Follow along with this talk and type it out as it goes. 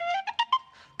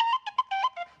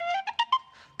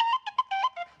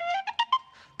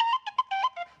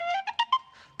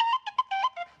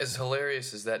As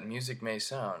hilarious as that music may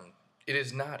sound, it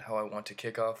is not how I want to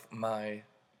kick off my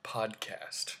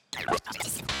podcast.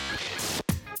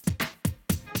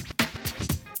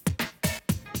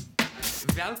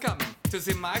 Welcome to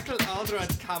the Michael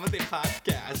Aldred Comedy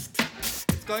Podcast.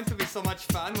 It's going to be so much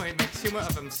fun where he makes humor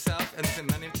of himself and the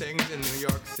many things in New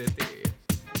York City.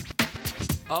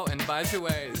 Oh, and by the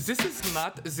way, this is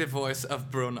not the voice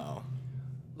of Bruno.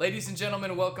 Ladies and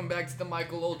gentlemen, welcome back to the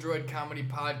Michael Aldred Comedy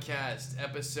Podcast,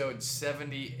 episode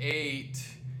 78.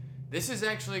 This is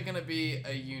actually going to be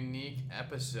a unique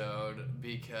episode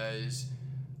because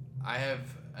I have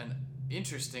an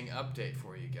interesting update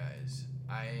for you guys.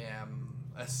 I am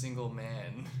a single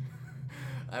man.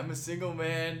 I'm a single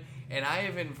man, and I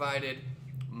have invited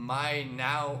my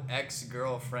now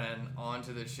ex-girlfriend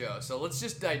onto the show. So let's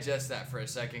just digest that for a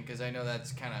second, because I know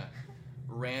that's kind of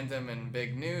random and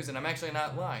big news, and I'm actually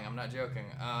not lying. I'm not joking.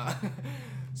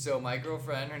 So my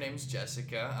girlfriend, her name's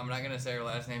Jessica. I'm not going to say her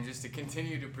last name just to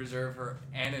continue to preserve her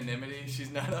anonymity.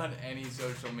 She's not on any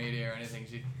social media or anything.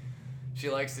 She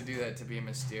likes to do that to be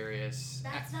mysterious.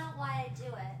 That's not why I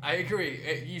do it. I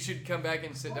agree. You should come back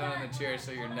and sit down in the chair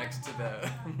so you're next to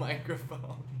the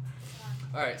microphone.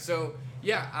 All right, so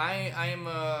yeah, I am.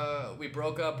 We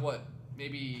broke up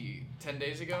maybe 10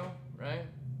 days ago, right?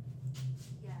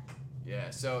 Yeah. Yeah.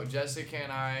 So Jessica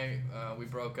and I, we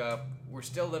broke up. We're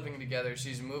still living together.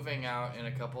 She's moving out in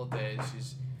a couple of days.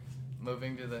 She's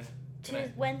moving to the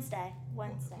Wednesday.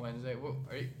 Wednesday. Well,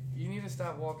 you need to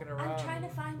stop walking around. I'm trying to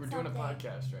find We're something. doing a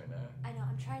podcast right now. I know.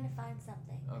 I'm trying to find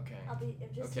something. Okay.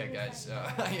 Okay, guys.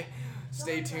 Stay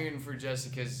Stay tuned for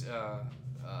Jessica's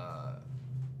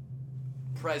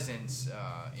presence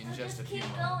in just a few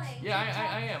keep moments. going. Yeah,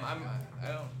 I am.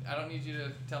 I don't need you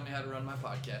to tell me how to run my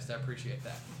podcast. I appreciate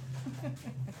that.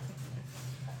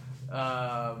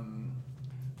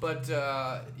 But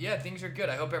yeah, things are good.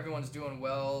 I hope everyone's doing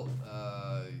well.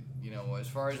 As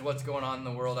far as what's going on in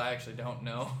the world, I actually don't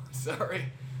know. Sorry.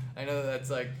 I know that's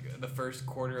like the first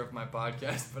quarter of my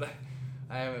podcast, but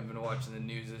I haven't been watching the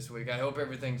news this week. I hope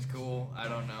everything's cool. I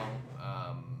don't know.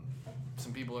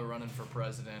 Some people are running for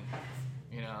president.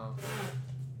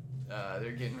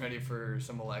 They're getting ready for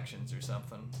some elections or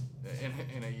something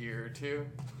in a year or two.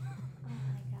 Oh my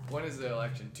God. When is the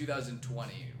election?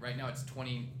 2020. Right now it's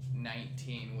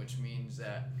 2019, which means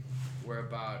that we're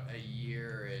about a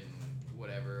year and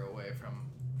whatever away from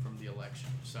the election.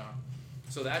 So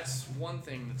that's one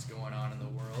thing that's going on in the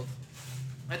world.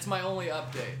 That's my only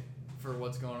update for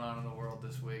what's going on in the world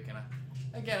this week. And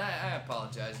I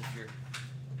apologize if you're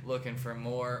looking for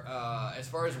more. As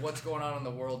far as what's going on in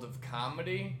the world of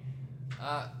comedy,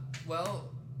 I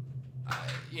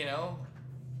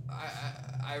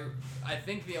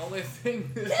think the only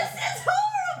thing This is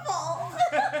horrible.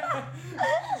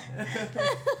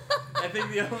 I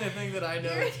think the only thing that I know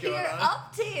is going Your on.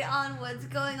 update on what's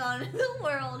going on in the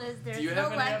world is there's an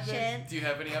election. Do you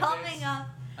have any updates? Coming up.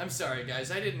 I'm sorry,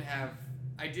 guys. I didn't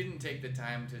take the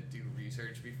time to do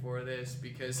research before this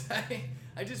because I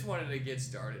just wanted to get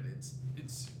started.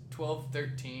 It's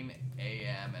 12:13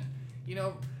 a.m. and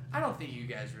I don't think you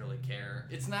guys really care.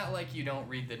 It's not like you don't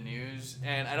read the news,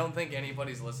 and I don't think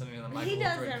anybody's listening to the Michael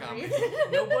Aldred Comedy.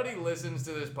 Nobody listens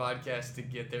to this podcast to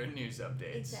get their news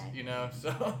updates. Exactly.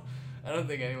 So I don't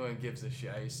think anyone gives a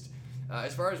shiest.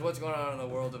 As far as what's going on in the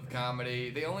world of comedy,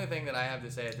 the only thing that I have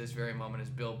to say at this very moment is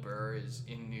Bill Burr is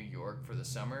in New York for the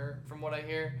summer, from what I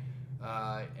hear,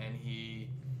 and he's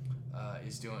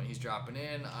dropping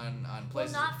in on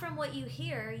places. Well, not from what you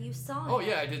hear. You saw him. Oh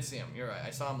yeah, I did see him. You're right.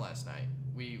 I saw him last night.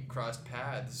 We crossed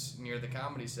paths near the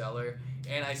Comedy Cellar,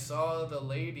 and I saw the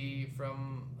lady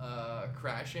from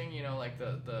Crashing.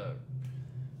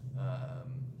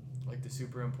 Like the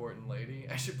super important lady.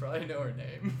 I should probably know her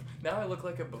name. Now I look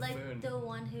like a buffoon. Like the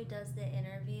one who does the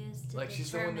interviews to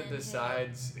she's the one that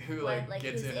decides who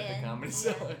gets in at the Comedy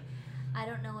Yeah. Cellar. I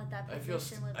don't know what that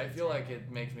position would be. I feel like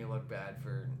it makes me look bad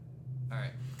for. All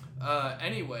right.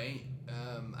 Anyway,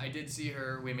 I did see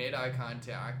her. We made eye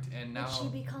contact, and now. Would she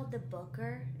be called the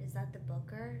booker? Is that the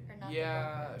booker or not?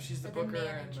 Yeah, the booker? she's the or booker. The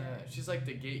manager. And she's like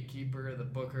the gatekeeper, the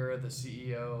booker, the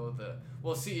CEO.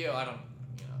 CEO. I don't.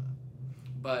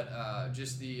 But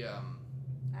just the. I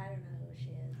don't know who she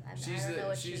is.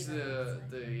 She's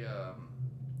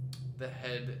the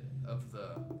head of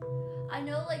the. I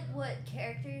know what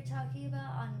character you're talking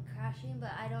about on Crashing,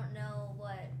 but I don't know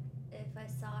if I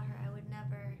saw her, I would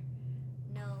never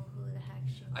know who the heck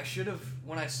she was. I should have,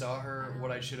 when I saw her,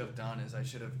 what I should have done is I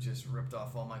should have just ripped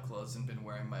off all my clothes and been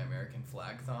wearing my American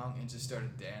flag thong and just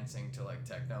started dancing to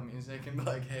techno music and be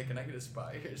like, hey, can I get a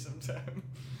spy here sometime?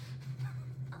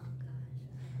 Oh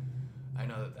gosh. I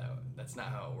know that's not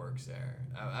how it works there.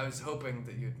 I was hoping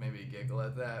that you'd maybe giggle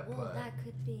at that, Well, but that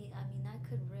could be. I mean, that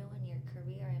could ruin your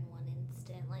career in one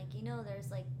instant. Like,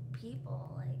 there's like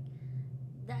people like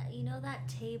that. That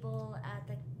table at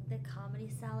the comedy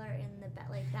cellar in the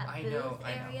like that I booth know.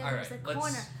 area. All There's right, a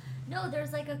corner. No,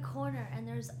 there's like a corner, and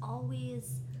there's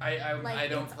always I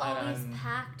don't it's plan always on.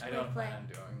 packed I with don't plan like. on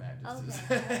doing that. Just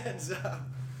Okay. as a heads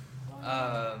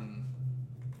up.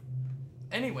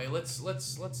 Anyway,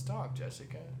 let's talk,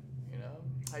 Jessica.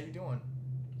 How you doing?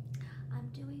 I'm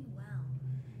doing well.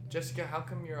 Jessica, how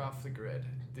come you're off the grid?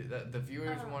 The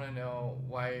viewers want to know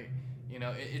why.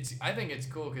 I think it's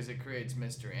cool because it creates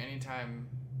mystery. Anytime.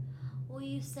 Well,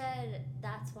 you said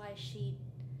that's why she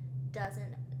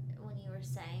doesn't. When you were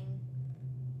saying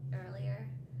earlier,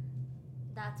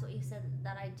 that's what you said,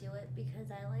 that I do it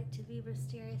because I like to be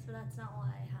mysterious, but that's not why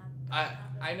I have.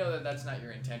 I know that that's not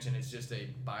your intention. It's just a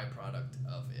byproduct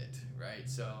of it, right?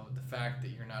 So the fact that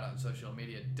you're not on social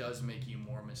media does make you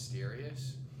more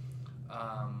mysterious.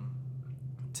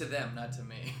 To them, not to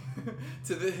me.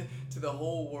 to the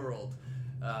whole world.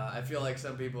 I feel like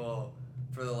some people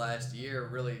for the last year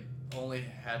really only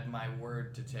had my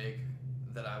word to take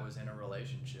that I was in a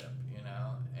relationship,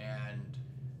 and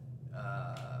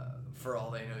for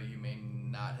all they know, you may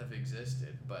not have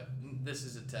existed. But this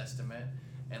is a testament,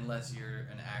 unless you're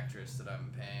an actress that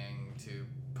I'm paying to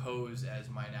pose as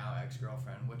my now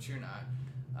ex-girlfriend, which you're not.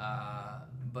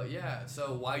 But yeah,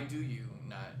 so why do you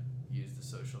not use the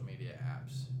social media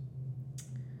apps?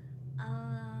 I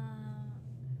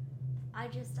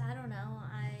don't know.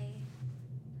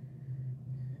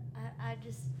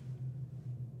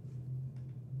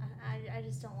 I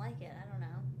just don't like it. I don't know.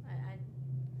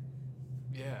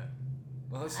 Yeah.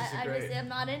 Well, this is great. I'm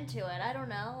not into it. I don't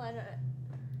know.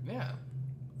 Yeah.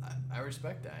 I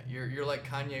respect that. You're like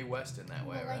Kanye West in that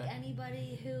way, right? Like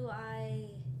anybody who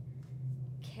I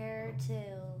care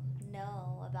to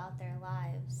know about their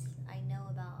lives, I know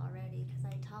about already because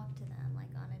I talk to them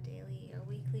like on a daily or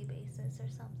weekly basis or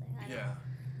something. Yeah.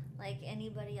 Like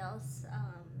anybody else,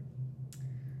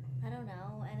 I don't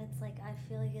know. And it's like I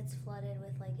feel like it's flooded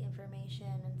with like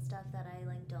information and stuff that I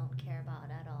like don't care about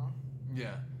at all.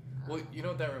 Yeah. Well, you know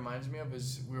what that reminds me of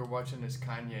is we were watching this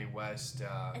Kanye West.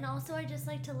 And also, I just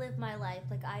like to live my life.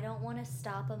 Like, I don't want to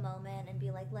stop a moment and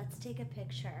be like, let's take a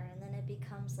picture. And then it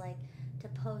becomes like to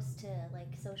post to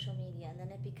like social media. And then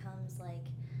it becomes like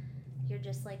you're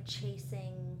just like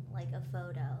chasing like a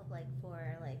photo, like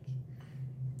for like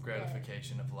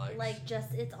gratification of likes. Like,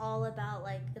 just it's all about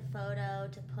like the photo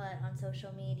to put on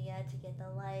social media to get the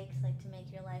likes, like to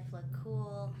make your life look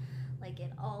cool. Like,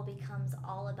 it all becomes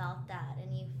all about that,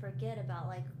 and you forget about,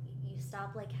 like, you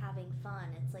stop, like, having fun.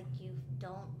 It's like you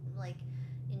don't, like,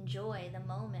 enjoy the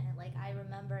moment. Like, I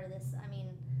remember this, I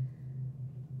mean,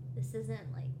 this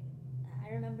isn't, like,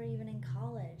 I remember even in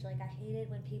college, like, I hated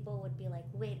when people would be like,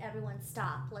 wait, everyone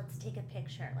stop, let's take a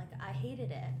picture. Like, I hated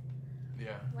it.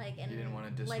 Yeah. Like, and you didn't want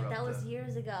to disrupt like, that was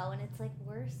years ago, and it's, like,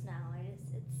 worse now.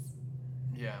 It's...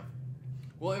 Yeah.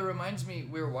 Well, it reminds me,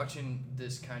 we were watching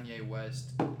this Kanye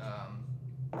West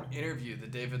interview, the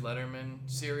David Letterman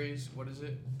series. What is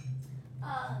it?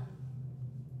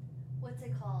 What's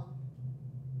it called?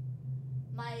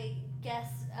 My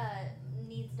guest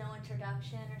needs no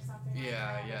introduction or something like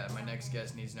that. Yeah. My next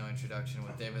guest needs no introduction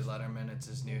with David Letterman. It's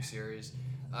his new series.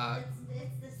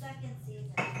 It's the second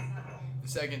season. It's not in. The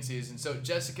second season. So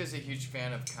Jessica's a huge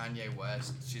fan of Kanye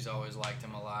West. She's always liked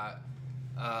him a lot.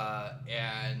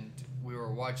 And we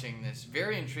were watching this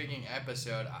very intriguing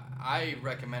episode. I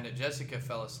recommend it. Jessica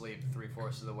fell asleep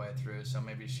 3/4 of the way through, so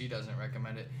maybe she doesn't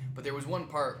recommend it. But there was one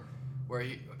part where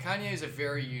Kanye is a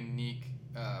very unique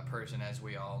person, as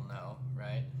we all know,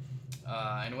 right?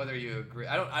 And whether you agree,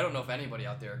 I don't know if anybody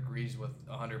out there agrees with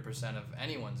 100% of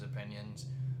anyone's opinions,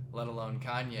 let alone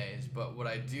Kanye's. But what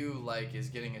I do like is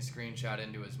getting a screenshot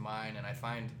into his mind, and I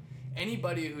find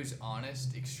anybody who's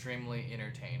honest extremely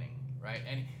entertaining, right?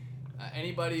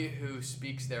 Anybody who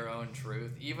speaks their own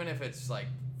truth, even if it's like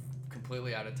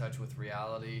completely out of touch with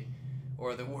reality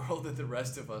or the world that the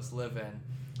rest of us live in,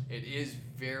 it is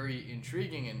very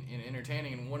intriguing and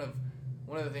entertaining. And one of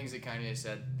the things that Kanye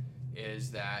said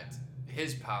is that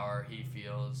his power, he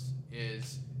feels,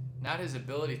 is not his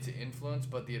ability to influence,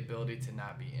 but the ability to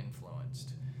not be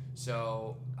influenced.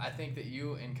 So I think that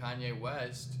you and Kanye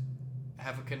West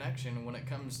have a connection when it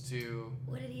comes to...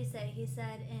 What did he say? He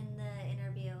said in the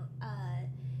interview,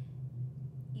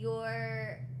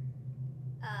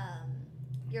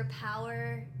 your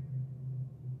power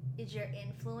is your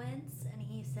influence, and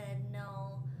he said,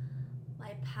 no,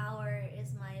 my power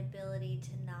is my ability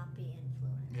to not be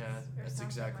influenced. Yeah, that's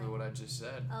exactly what I just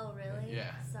said. Oh, really?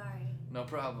 Yeah. Sorry. No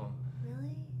problem.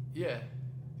 Really? Yeah.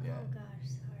 Yeah. Oh gosh,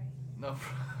 sorry. No.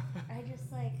 I just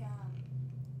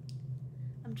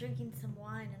I'm drinking some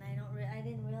wine and I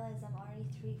didn't realize I'm already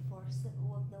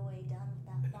 3/4 of the way done with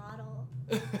that bottle.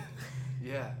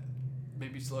 Yeah.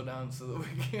 Maybe slow down so that we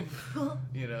can,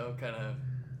 kind of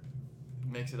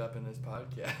mix it up in this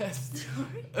podcast.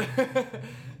 Sorry.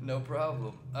 No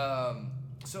problem.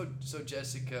 So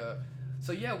Jessica,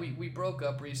 we broke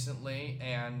up recently,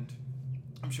 and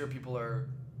I'm sure people are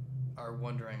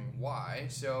wondering why.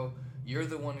 So you're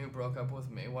the one who broke up with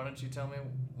me. Why don't you tell me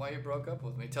why you broke up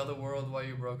with me? Tell the world why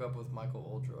you broke up with Michael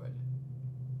Oldroyd.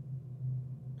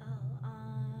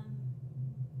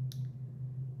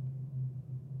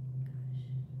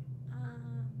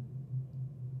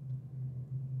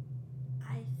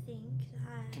 I think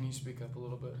that Can you speak up a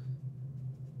little bit?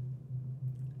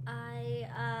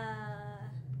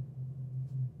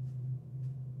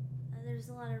 there's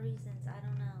a lot of reasons. I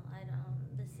don't know. I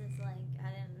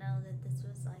didn't know that this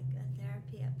was like a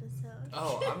therapy episode.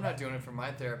 Oh, I'm not doing it for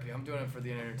my therapy. I'm doing it for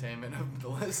the entertainment of the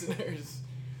listeners.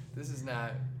 This is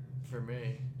not for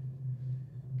me.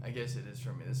 I guess it is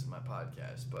for me. This is my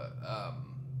podcast,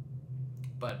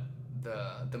 but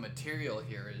the material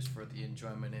here is for the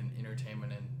enjoyment and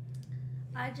entertainment and.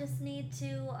 I just need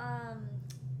to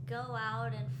go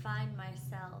out and find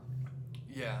myself.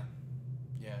 Yeah.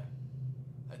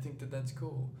 I think that's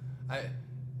cool.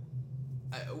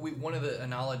 One of the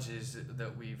analogies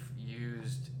that we've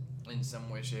used in some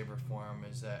way, shape, or form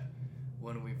is that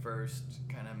when we first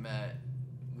kind of met,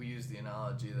 we used the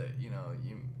analogy that, you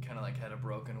kind of like had a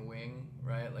broken wing,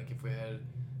 right? Like if we had,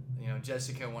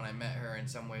 Jessica, when I met her, in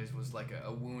some ways was like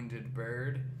a wounded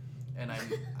bird, and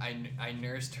I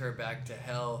nursed her back to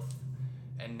health,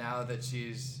 and now that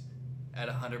she's at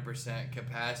 100%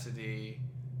 capacity,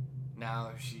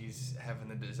 now she's having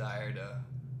the desire to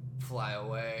fly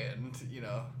away and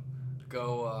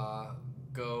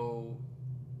go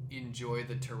enjoy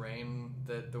the terrain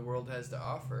that the world has to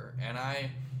offer, and I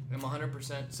am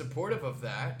 100% supportive of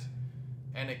that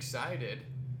and excited,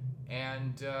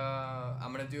 and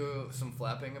I'm gonna do some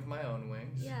flapping of my own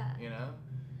wings. Yeah.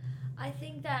 I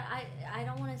think that I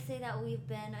don't want to say that we've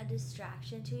been a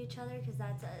distraction to each other, because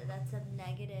that's a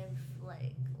negative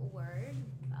word,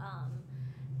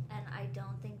 and I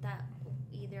don't think that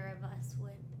either of us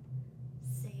would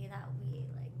say that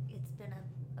it's been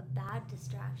a bad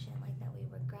distraction, like that we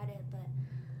regret it, but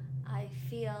I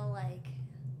feel like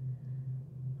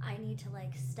I need to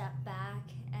step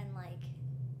back and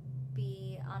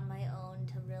be on my own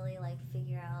to really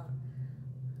figure out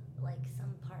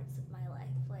some parts of my life,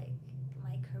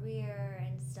 my career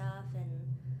and stuff, and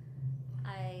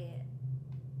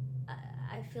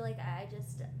I feel like I've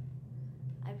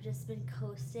just been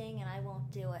coasting, and I won't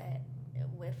do it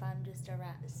if I'm just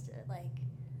around,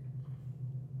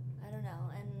 I don't know.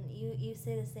 And you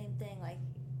say the same thing,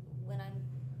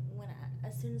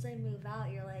 as soon as I move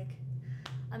out, you're like,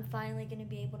 I'm finally going to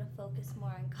be able to focus more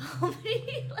on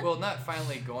comedy. Well, not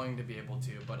finally going to be able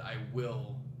to, but I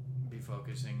will be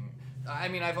focusing. I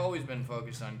mean, I've always been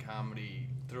focused on comedy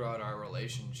throughout our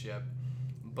relationship,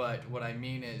 but what I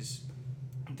mean is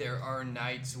there are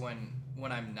nights when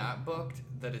I'm not booked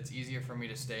that it's easier for me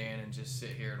to stay in and just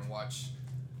sit here and watch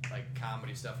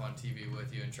comedy stuff on TV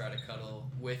with you and try to cuddle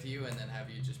with you and then have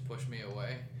you just push me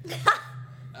away.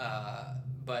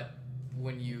 But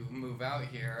when you move out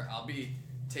here, I'll be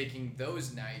taking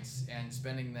those nights and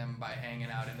spending them by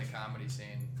hanging out in the comedy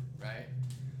scene, right?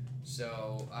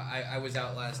 So I was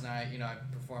out last night, I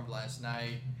performed last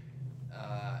night,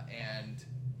 and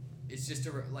it's just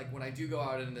when I do go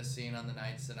out in the scene on the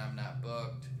nights that I'm not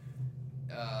booked,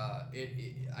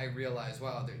 I realize,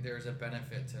 wow, there's a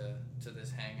benefit to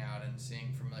this hangout and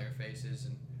seeing familiar faces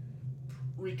and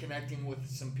reconnecting with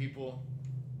some people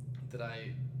that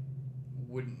I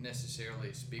wouldn't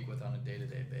necessarily speak with on a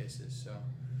day-to-day basis. So,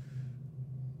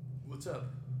 what's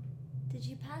up? Did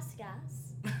you pass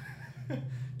gas?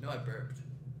 No, I burped.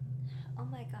 Oh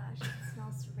my gosh, it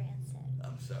smells rancid.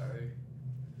 I'm sorry.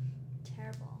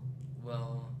 Terrible.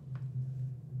 Well,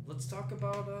 let's talk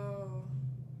about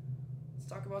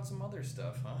some other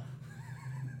stuff,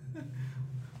 huh?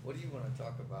 What do you want to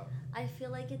talk about? I feel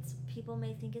like people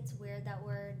may think it's weird that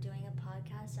we're doing a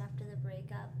podcast after the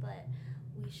breakup, but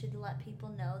we should let people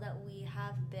know that we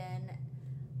have been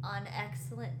on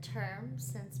excellent terms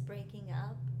since breaking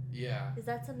up. Yeah. Is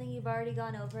that something you've already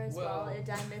gone over as well? Did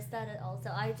I miss that also?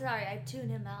 I tune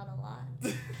him out a lot.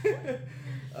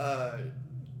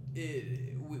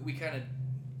 We kind of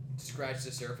scratched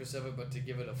the surface of it, but to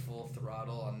give it a full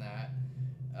throttle on that,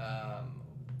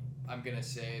 I'm gonna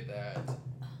say that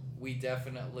we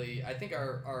definitely, I think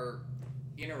our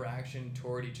interaction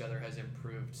toward each other has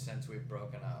improved since we've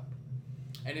broken up.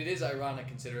 And it is ironic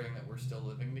considering that we're still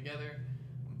living together,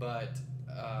 but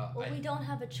we don't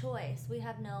have a choice. We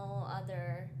have no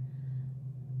other,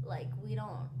 like,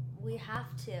 we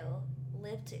have to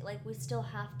live to, like, we still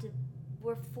have to,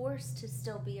 we're forced to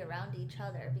still be around each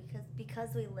other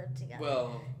because we live together.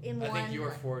 Well, I think you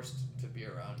were forced to be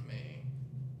around me.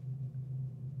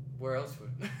 Where else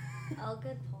would... Oh,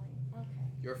 good point. Okay.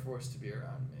 You're forced to be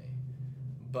around me.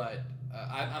 But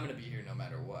I'm going to be here no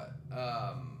matter what.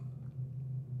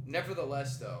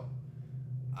 Nevertheless, though,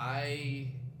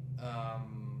 I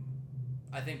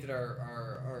think that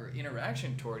our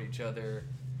interaction toward each other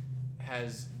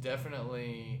has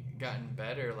definitely gotten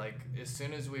better. Like, as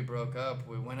soon as we broke up,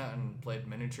 we went out and played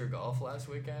miniature golf last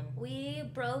weekend. We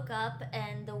broke up,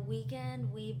 and the weekend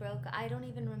I don't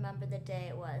even remember the day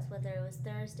it was, whether it was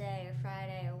Thursday or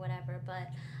Friday or whatever,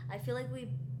 but I feel like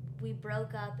we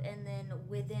broke up, and then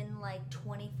within, like,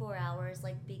 24 hours,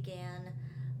 like, began,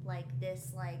 like,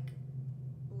 this,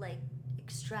 like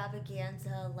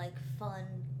extravaganza, like, fun,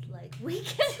 like,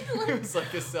 weekend. Like, it was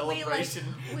like a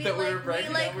celebration we were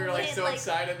breaking up. We were like so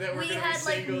excited that we're gonna be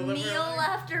single. We had like meal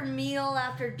after meal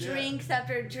after drinks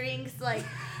after drinks, like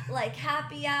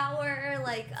happy hour,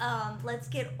 like let's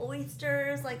get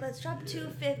oysters, like let's drop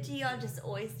 $2.50 on just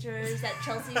oysters at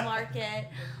Chelsea Market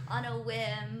on a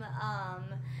whim,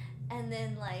 and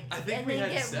then like I think and we then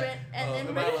had get sex. rid and then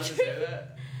am I allowed to say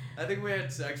that? I think we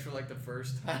had sex for like the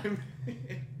first time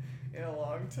in a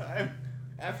long time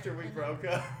after we broke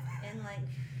up. In like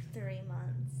 3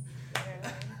 months,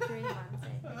 literally 3 months, I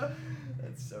think.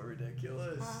 That's so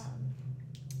ridiculous.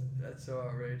 That's so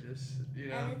outrageous, you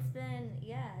know. And it's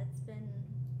been.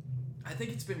 I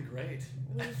think it's been great.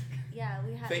 We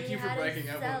had. Thank you for breaking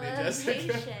up with me,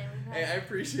 Jessica. Hey, I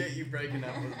appreciate you breaking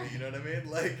up with me. You know what I mean?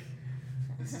 Like,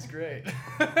 this is great.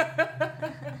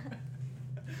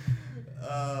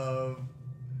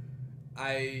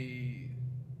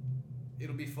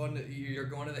 It'll be fun. You're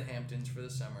going to the Hamptons for the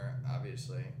summer,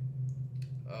 obviously.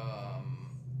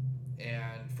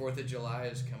 And 4th of July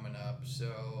is coming up,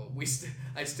 so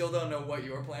I still don't know what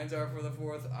your plans are for the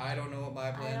 4th. I don't know what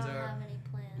my plans are. I don't have any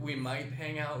plans. We might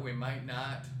hang out, we might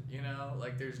not, you know?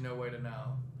 Like, there's no way to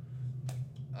know.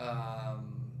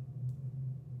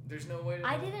 There's no way to know.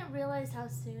 I didn't realize how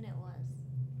soon it was.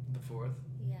 The 4th?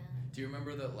 Yeah. Do you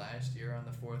remember that last year on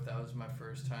the 4th, that was my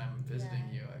first time visiting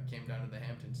you. I came down to the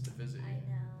Hamptons to visit you. I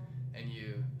know. And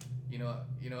you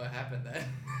know what happened then?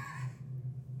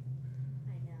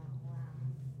 I know, wow.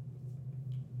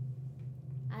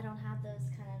 I don't have those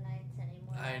kind of nights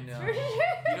anymore. I know. For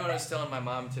sure. You know what I was telling my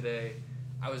mom today?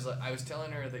 I was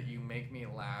telling her that you make me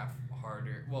laugh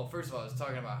harder. Well, first of all, I was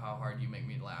talking about how hard you make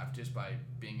me laugh just by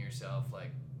being yourself,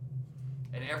 like,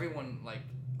 and everyone, like,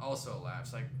 also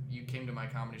laughs. Like, you came to my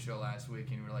comedy show last week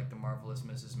and you were like the marvelous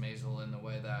Mrs. Maisel in the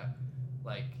way that,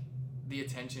 like, the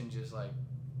attention just, like,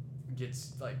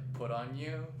 gets, like, put on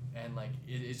you, and, like,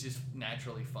 it's just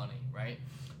naturally funny, right?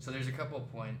 So there's a couple of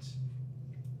points,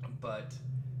 but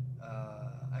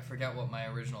I forgot what my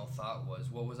original thought was.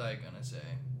 What was I gonna say?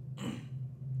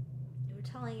 You were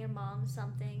telling your mom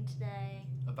something today.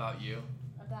 About you?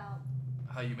 About...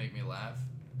 How you make me laugh?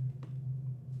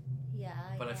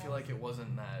 Yeah, But I feel like it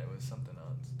wasn't that. It was something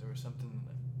else. There was something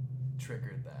that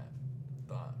triggered that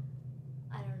thought.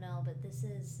 I don't know, but this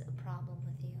is a problem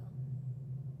with you.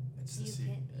 It's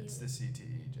the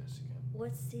CTE, Jessica.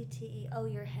 What's CTE? Oh,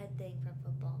 your head thing from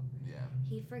football. Yeah.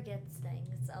 He forgets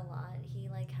things a lot. He,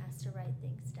 like, has to write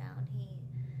things down.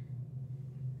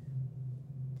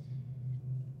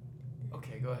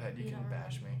 Okay, go ahead. You can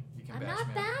bash me. You can bash me. I'm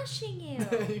not bashing you.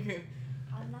 You can...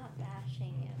 I'm not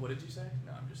bashing you. What did you say?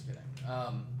 No, I'm just kidding.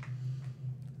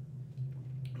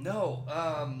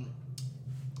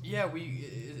 Yeah,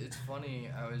 it's funny.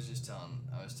 I was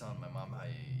telling my mom how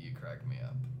you crack me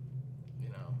up. You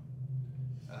know,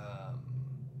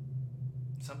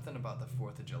 something about the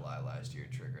 4th of July last year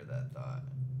triggered that thought.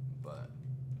 But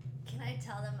can I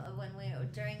tell them when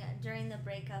during the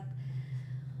breakup,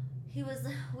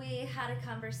 we had a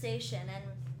conversation, and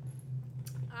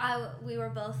we were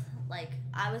both like,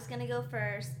 I was gonna go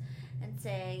first and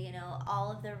say, you know,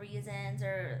 all of the reasons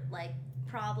or like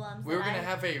problems. We were gonna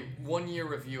have a 1-year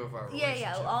review of our relationship.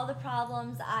 Yeah, all the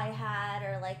problems I had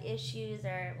or like issues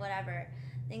or whatever,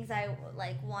 things I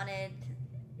wanted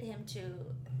him to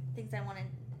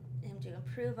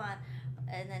improve on,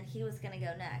 and then he was gonna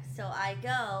go next. So I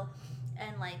go,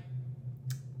 and like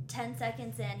 10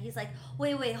 seconds in, he's like,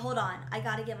 wait, hold on, I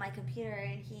gotta get my computer,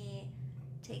 and he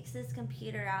takes his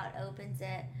computer out, opens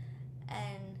it,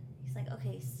 and he's like,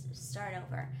 okay, start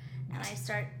over. and I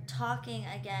start talking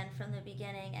again from the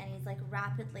beginning, and he's like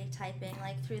rapidly typing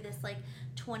like through this like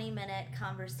 20-minute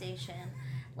conversation,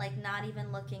 like not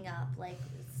even looking up, like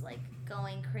it's like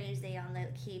going crazy on the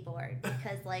keyboard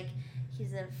because like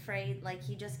he's afraid, like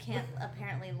he just can't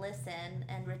apparently listen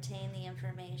and retain the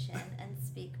information and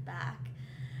speak back.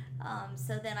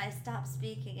 So then I stop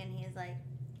speaking, and he's like,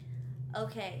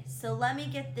 okay, so let me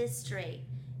get this straight.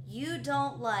 You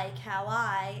don't like how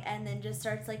I, and then just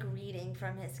starts like reading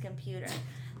from his computer,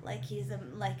 like he's a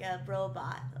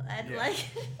robot, and Yeah. like.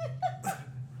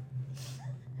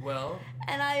 Well.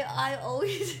 And I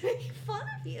always make fun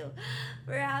of you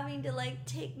for having to like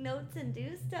take notes and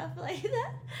do stuff like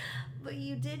that, but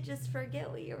you did just forget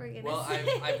what you were gonna Well,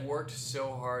 say. I've worked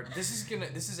so hard. This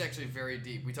is actually very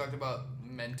deep. We talked about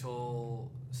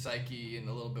mental psyche and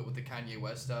a little bit with the Kanye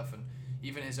West stuff, and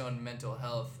even his own mental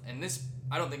health. And this,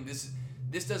 I don't think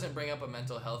this doesn't bring up a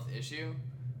mental health issue.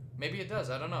 Maybe it does.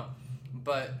 I don't know.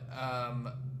 But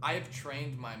I have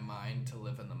trained my mind to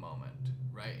live in the moment,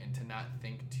 right, and to not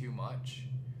think too much.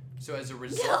 So as a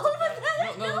result,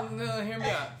 no, hear me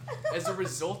out. As a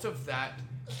result of that,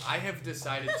 I have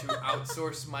decided to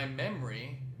outsource my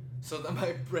memory so that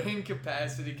my brain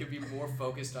capacity can be more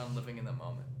focused on living in the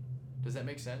moment. Does that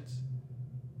make sense?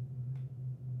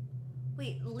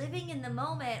 Wait, living in the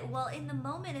moment. Well, in the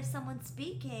moment, if someone's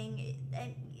speaking,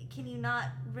 and can you not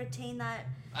retain that?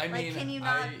 I like, mean, can you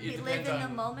not it live depends in the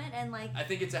on- moment and like? I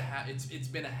think it's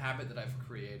been a habit that I've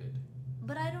created.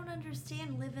 But I don't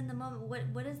understand live in the moment.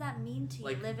 What does that mean to you?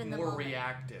 Like Live in the more moment.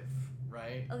 reactive,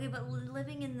 right? Okay, but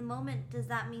living in the moment, does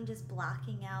that mean just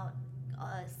blocking out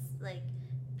us, like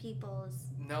people's?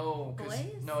 No, 'cause-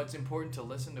 Voice? no, it's important to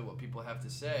listen to what people have to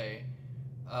say,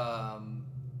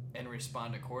 and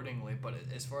respond accordingly. But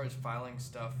as far as filing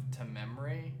stuff to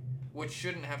memory, which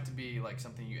shouldn't have to be like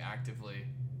something you actively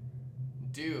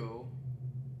do.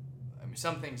 I mean,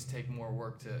 some things take more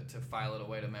work to file it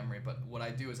away to memory, but what I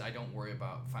do is I don't worry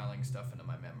about filing stuff into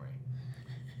my memory.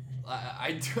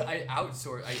 I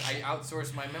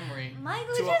outsource my memory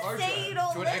Michael, to a just hard say drive, you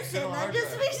don't to an listen. external That hard just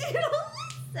drive. makes you don't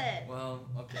listen. Well,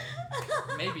 okay.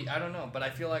 Maybe, I don't know, but I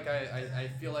feel like I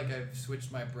feel like I've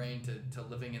switched my brain to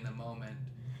living in the moment.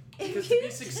 Because to be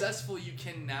successful, you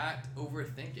cannot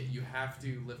overthink it. You have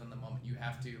to live in the moment. You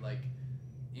have to like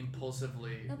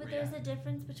impulsively No, but react. there's a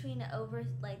difference between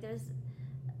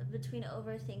between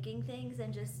overthinking things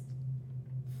and just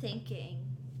thinking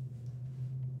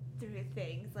through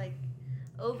things. Like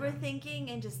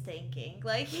overthinking and just thinking.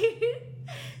 Like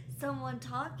someone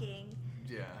talking,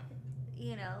 Yeah.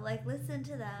 you know, like listen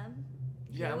to them,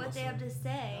 Yeah, hear I'm what they have to listening.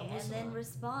 say, I'm and listening. then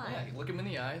respond. Yeah, look them in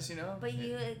the eyes, you know. But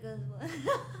you, it goes.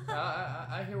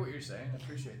 I hear what you're saying. I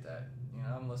appreciate that. You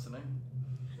know, I'm listening.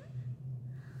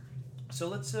 So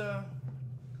let's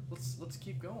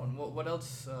keep going. What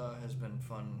else has been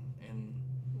fun in?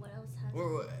 What else has?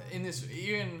 We're in this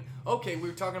even okay. We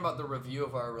were talking about the review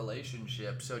of our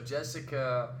relationship. So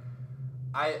Jessica,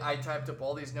 I typed up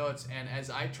all these notes, and as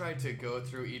I tried to go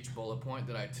through each bullet point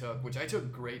that I took, which I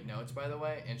took great notes by the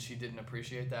way, and she didn't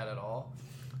appreciate that at all.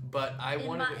 But I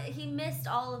wanted. He missed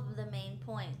all of the main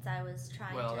points I was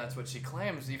trying to. Well, that's what she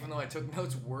claims, even though I took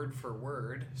notes word for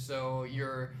word. So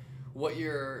what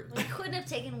you're. Well, you couldn't have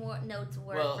taken notes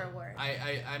word Well, for word.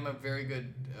 I'm a very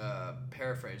good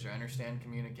paraphraser. I understand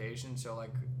communication, so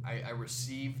like I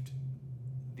received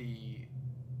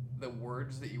the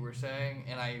words that you were saying,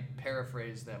 and I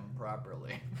paraphrased them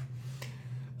properly.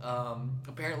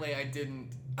 Apparently I didn't.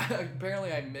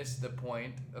 Apparently I missed the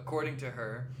point, according to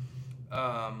her.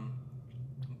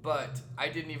 But I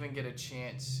didn't even get a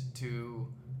chance to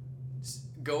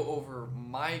go over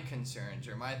my concerns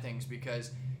or my things,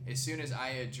 because as soon as I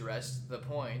addressed the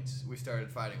points, we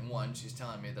started fighting. One, she's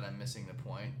telling me that I'm missing the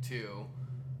point. Two,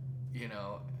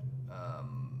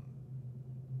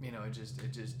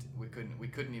 it just we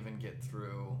couldn't even get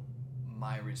through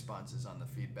my responses on the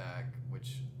feedback,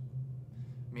 which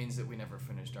means that we never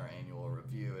finished our annual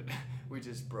review, and we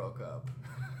just broke up.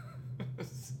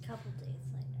 Couple days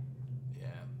later. Yeah,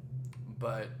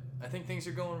 but I think things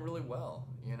are going really well.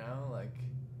 You know, like,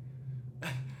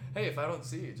 hey, if I don't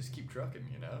see you, just keep trucking.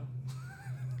 You know.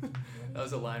 That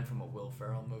was a line from a Will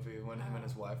Ferrell movie when him and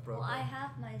his wife broke Well, up. I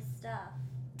have my stuff.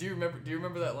 Do you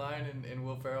remember that line in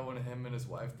Will Ferrell when him and his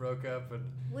wife broke up? And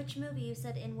Which movie you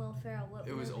said in Will Ferrell? What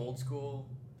it was movie? Old School.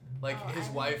 Like Oh, his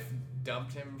I wife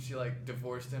dumped him. She like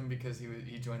divorced him because he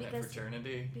joined that Because-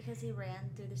 fraternity. Because he ran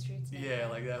through the streets. Yeah,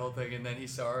 like that whole thing. And then he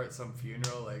saw her at some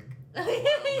funeral, like. yeah.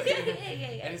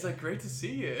 And he's like, "Great to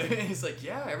see you." And he's like,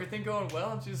 "Yeah, everything going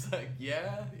well?" And she's like,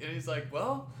 "Yeah." And he's like,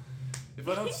 "Well, if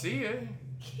I don't see you,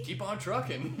 keep on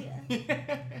trucking."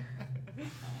 Yeah.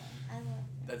 I love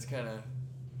that. it's kind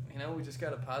of, we just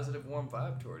got a positive, warm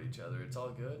vibe toward each other. It's all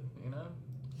good,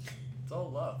 It's all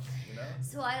love,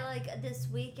 So I this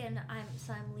weekend.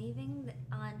 I'm leaving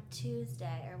on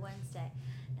Tuesday or Wednesday,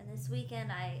 and this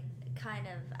weekend I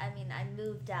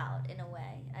moved out in a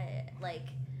way.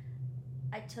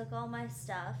 I took all my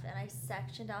stuff and I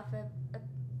sectioned off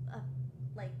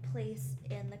a place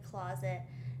in the closet,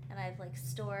 and I've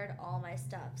stored all my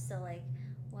stuff. So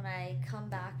when I come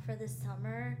back for the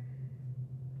summer,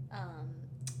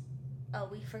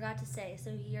 we forgot to say, so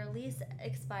your lease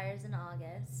expires in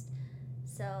August.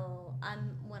 So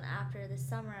after the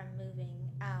summer I'm moving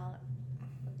out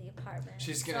of the apartment.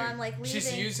 She's leaving.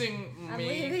 She's using me. I'm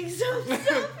leaving some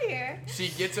stuff here. She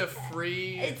gets a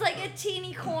free. It's a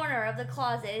teeny corner of the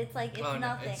closet. It's it's nothing.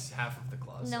 No, it's half of the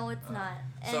closet. No, it's not.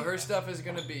 So her stuff is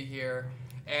gonna be here.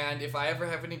 And if I ever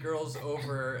have any girls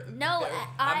over, I'm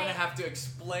gonna have to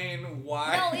explain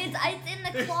why. No, it's in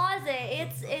the closet.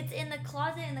 It's in the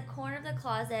closet, in the corner of the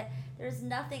closet. There's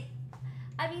nothing.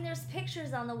 There's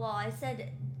pictures on the wall.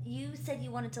 You said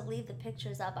you wanted to leave the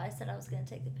pictures up. I said I was gonna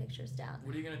take the pictures down.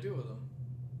 What are you gonna do with them?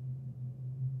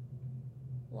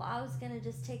 Well, I was gonna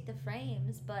just take the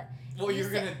frames, but. Well, you're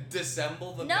gonna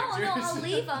disassemble the pictures? No, I'll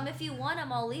leave them. If you want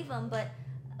them, I'll leave them.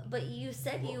 But you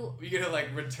said you. You're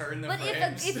gonna return the frames.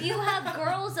 But if you have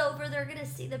girls over, they're gonna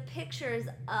see the pictures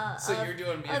you're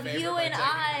doing me a of favor you by and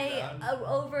taking them down?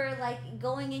 Over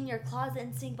going in your closet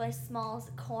and seeing my small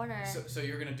corner. So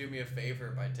you're gonna do me a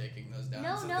favor by taking those down?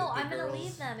 No, I'm gonna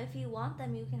leave them. If you want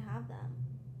them, you can have them.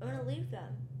 I'm gonna leave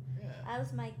them. Yeah. That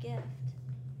was my gift.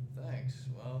 Thanks.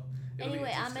 Well.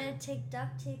 Anyway, I'm gonna take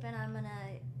duct tape and I'm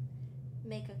gonna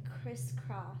make a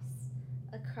crisscross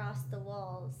across the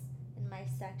walls in my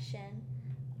section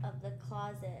of the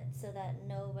closet so that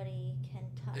nobody can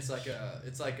touch.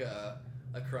 It's like a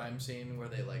crime scene where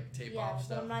they tape off stuff.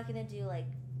 Yeah, but I'm not gonna do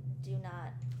do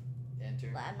not enter.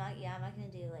 I'm not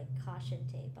gonna do caution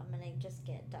tape. I'm gonna just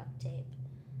get duct tape.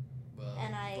 Well,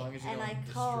 and as long as you don't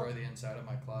destroy the inside of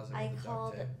my closet with the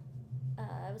duct tape.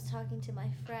 I was talking to my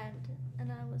friend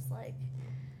and I was like,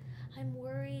 I'm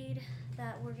worried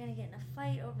that we're gonna get in a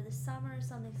fight over the summer.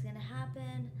 Something's gonna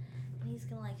happen. And he's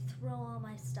gonna throw all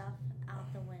my stuff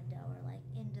out the window or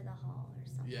into the hall or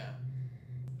something. Yeah.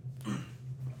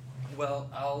 Well,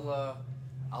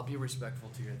 I'll be respectful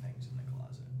to your things in the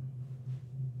closet.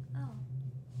 Oh.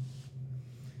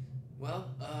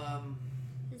 Well,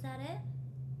 Is that it?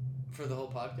 For the whole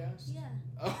podcast? Yeah.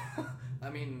 Oh,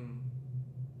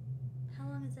 How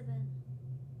long has it been?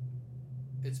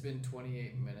 It's been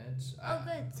 28 minutes.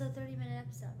 Good. So 30-minute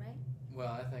episode, right?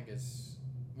 Well, I think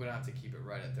we don't have to keep it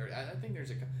right at 30. I think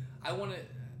there's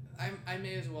I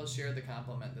may as well share the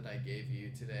compliment that I gave you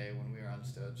today when we were on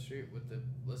Stone Street with the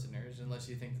listeners, unless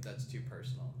you think that's too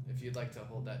personal. If you'd like to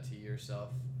hold that to yourself.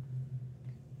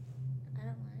 I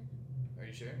don't mind. Are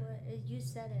you sure? You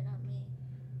said it, not me.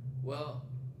 Well,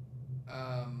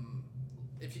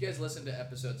 if you guys listened to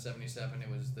episode 77, it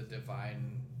was the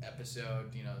divine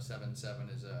episode. 77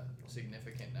 is a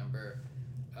significant number.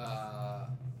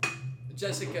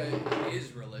 Jessica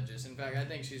is religious. In fact, I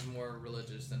think she's more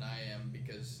religious than I am,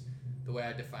 because the way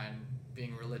I define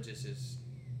being religious is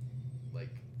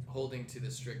holding to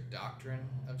the strict doctrine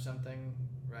of something,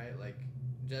 right?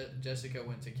 Jessica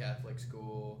went to Catholic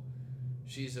school.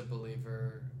 She's a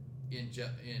believer in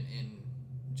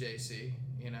JC,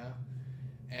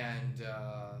 and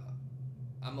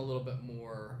I'm a little bit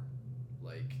more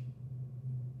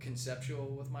conceptual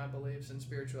with my beliefs in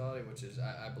spirituality, which is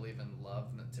I believe in love,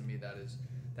 and to me that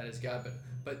is God.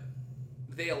 But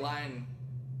they align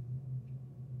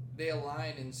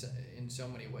in so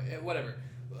many ways. Whatever.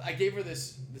 I gave her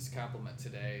this compliment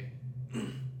today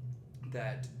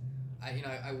that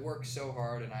I work so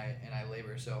hard and I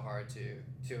labor so hard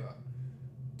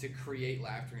to create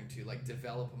laughter and to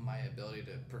develop my ability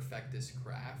to perfect this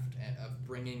craft of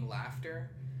bringing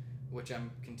laughter, which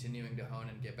I'm continuing to hone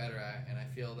and get better at. And I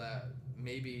feel that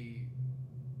maybe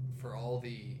for all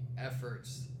the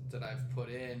efforts that I've put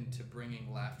into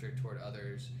bringing laughter toward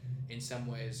others, in some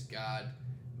ways God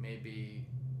may be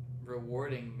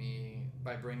rewarding me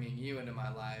by bringing you into my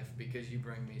life because you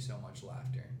bring me so much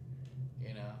laughter.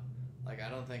 I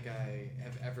don't think I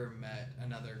have ever met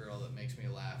another girl that makes me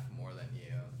laugh more than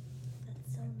you.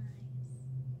 That's so nice.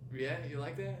 Yeah, you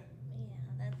like that? Yeah,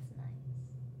 that's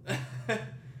nice.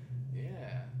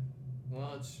 Yeah.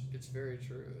 Well, it's very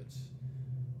true. It's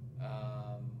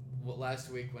last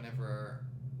week whenever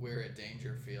we were at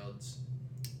Dangerfields,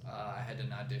 I had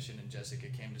an audition and Jessica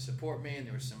came to support me, and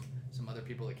there were some other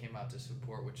people that came out to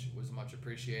support, which was much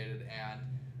appreciated. And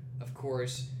of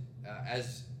course,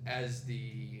 as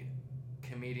the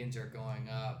comedians are going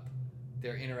up,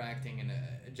 they're interacting, and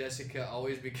Jessica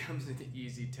always becomes an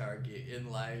easy target in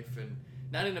life, and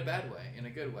not in a bad way, in a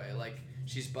good way. Like,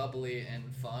 she's bubbly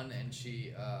and fun, and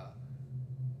she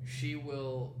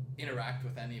will interact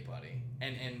with anybody,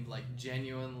 and like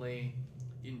genuinely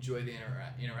enjoy the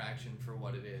interaction for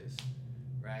what it is,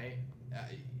 right?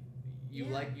 You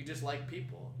just like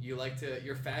people.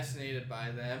 You're fascinated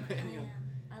by them, and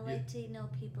I like to know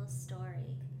people's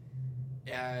story.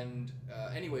 And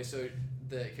anyway, so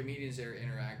the comedians are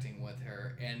interacting with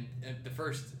her, and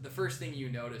the first thing you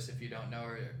notice if you don't know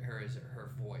her is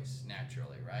her voice,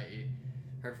 naturally, right?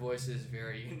 Her voice is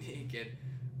very unique, and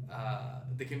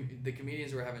the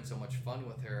comedians were having so much fun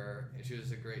with her. She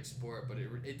was a great sport, but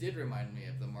it did remind me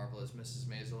of the Marvelous Mrs.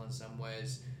 Maisel in some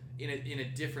ways, in a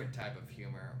different type of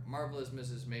humor. Marvelous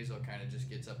Mrs. Maisel kind of just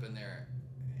gets up in there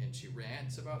and she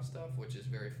rants about stuff, which is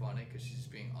very funny because she's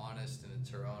being honest and it's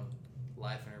her own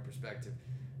life and her perspective.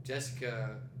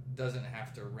 Jessica doesn't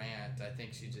have to rant. I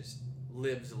think she just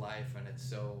lives life, and it's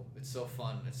so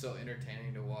fun. It's so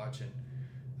entertaining to watch, and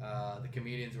the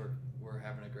comedians were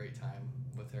having a great time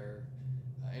with her,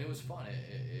 and it was fun.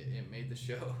 It made the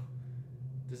show.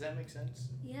 Does that make sense?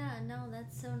 Yeah, no,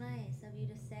 that's so nice of you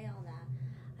to say all that.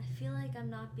 I feel like I'm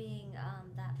not being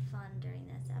that fun during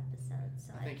this episode,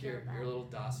 so I think you're a little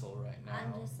docile right now.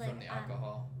 I'm just like, from the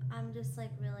alcohol. I'm just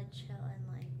like really chill and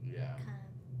like kind of.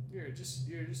 You're just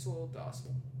a little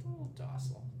docile,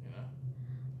 you know.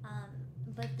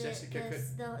 But Jessica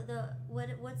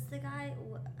what's the guy?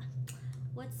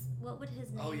 What would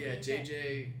his name? Oh yeah, be?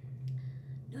 JJ.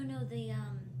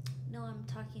 No, I'm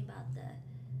talking about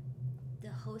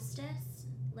the hostess,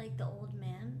 like the old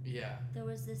man. Yeah. There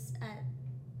was this at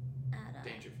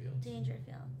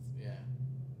Dangerfields. Yeah.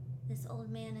 This old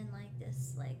man in like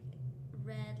this like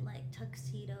red like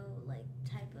tuxedo like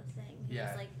type of thing. He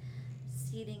was like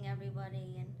seating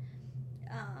everybody, and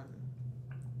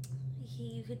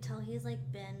you could tell he's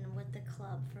like been with the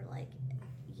club for like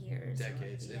years.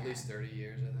 Decades, at least 30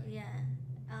 years, I think. Yeah.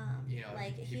 You know,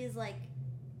 like he's like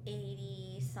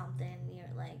 80 something.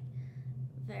 You're like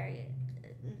very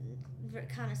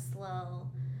kind of slow.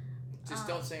 Just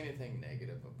don't say anything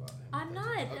negative about him. I'm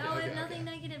not. Okay, I have nothing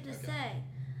negative to say.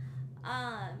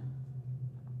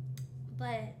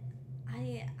 But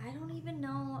I don't even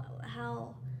know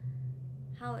how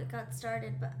it got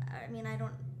started. But I mean, I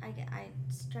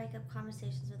strike up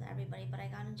conversations with everybody. But I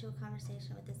got into a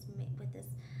conversation with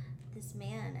this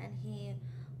man, and he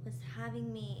was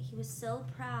having me. He was so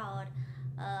proud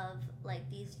of like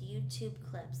these YouTube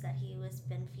clips that he was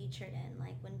been featured in,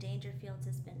 like when Dangerfields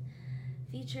has been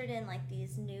featured in like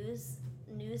these news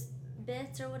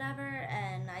bits or whatever,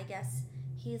 and I guess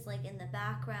he's like in the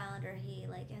background, or he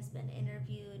like has been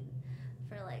interviewed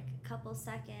for like a couple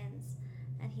seconds,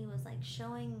 and he was like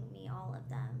showing me all of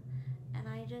them, and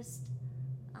I just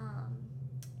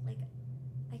like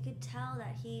I could tell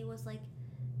that he was like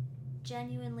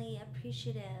genuinely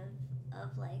appreciative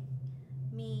of like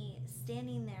me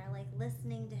standing there like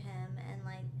listening to him, and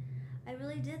like I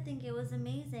really did think it was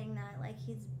amazing that like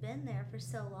he's been there for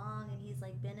so long, and he's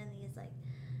like been in these like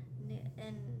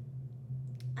and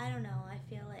I don't know, I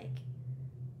feel like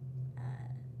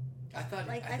I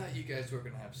thought you guys were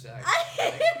gonna have sex.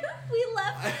 We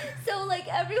left, so like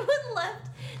everyone left,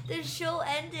 the show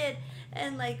ended,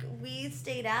 and like we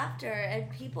stayed after, and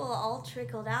people all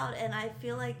trickled out, and I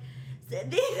feel like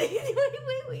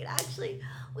wait, actually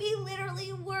we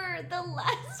literally were the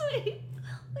last we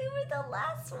were the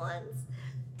last ones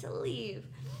to leave,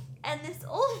 and this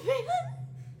old man,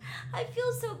 I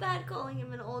feel so bad calling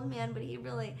him an old man, but he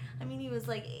really, I mean, he was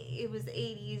like, it was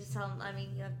 80s, I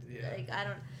mean, you have to, like, I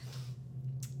don't,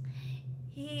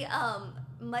 he,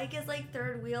 Mike is like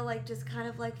third wheel, like just kind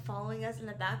of like following us in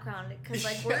the background, because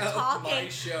like we're talking. My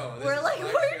show. We're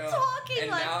talking, and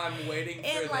like, now I'm waiting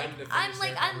for them to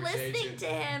finish I'm listening to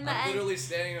him. I'm literally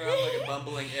standing around like a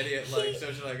bumbling idiot, like, so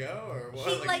she's like, oh, or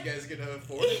what? Like, you guys gonna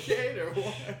fornicate or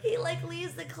what? He like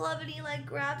leaves the club, and he like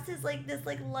grabs his like this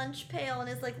like lunch pail and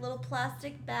his like little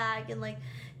plastic bag, and like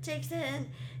takes it in.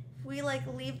 We like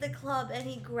leave the club, and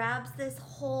he grabs this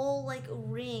whole like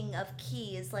ring of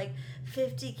keys, like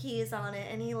 50 keys on it,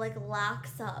 and he like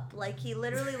locks up, like he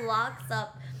literally locks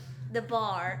up the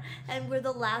bar, and we're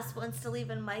the last ones to leave,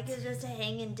 and Mike is just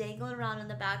hanging, dangling around in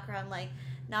the background, like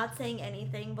not saying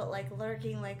anything, but like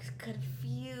lurking, like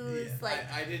confused. Yeah,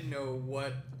 like I didn't know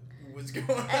what was going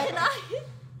on.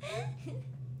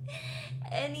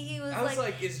 And he was I was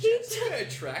like, is Jessica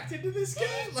attracted to this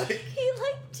guy? Like, he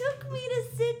like took me to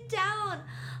sit down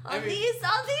on these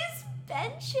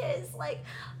benches, like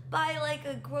by like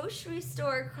a grocery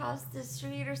store across the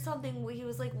street or something. He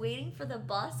was like waiting for the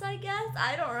bus, I guess.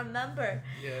 I don't remember.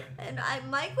 Yeah. And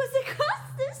Mike was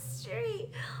across the street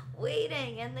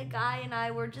waiting, and the guy and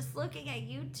I were just looking at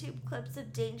YouTube clips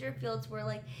of Dangerfields where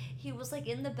like he was like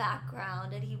in the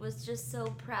background and he was just so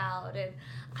proud, and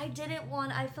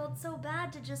I felt so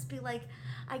bad to just be like,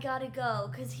 I gotta go,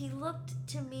 because he looked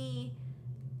to me,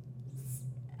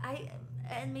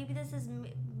 and maybe this is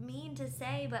mean to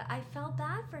say, but I felt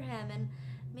bad for him, and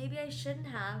maybe I shouldn't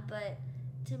have, but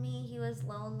to me he was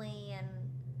lonely, and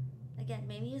again,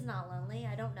 maybe he's not lonely,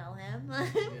 I don't know him.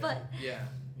 But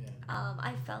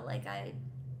I felt like I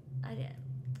don't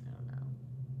know.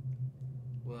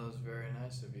 Well, it was very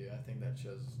nice of you. I think that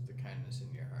shows the kindness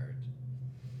in your heart.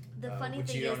 The funny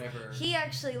thing is, he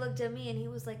actually looked at me and he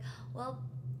was like, well,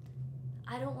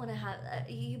 I don't want to have,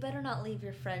 you better not leave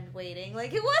your friend waiting.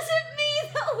 Like, it wasn't me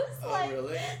that was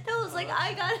really? That was like,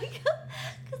 I gotta go.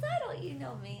 Because you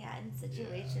know me, in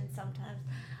situations sometimes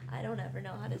I don't ever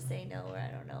know how to say no, or I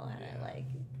don't know how to like,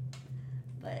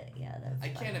 but yeah, that's I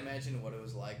fun. can't imagine what it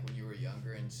was like when you were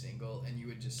younger and single, and you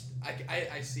would just,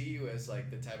 I see you as like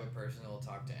the type of person who will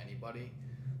talk to anybody.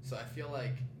 So I feel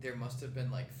like there must have been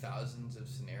like thousands of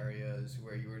scenarios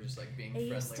where you were just like being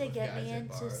friendly with guys at bars. It used to get me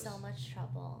into so much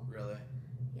trouble. Really?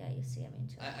 Yeah, it used to get me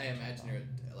into I imagine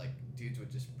like dudes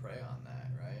would just prey on that,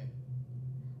 right?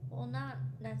 Well, not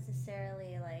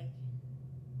necessarily like,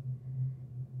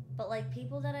 but like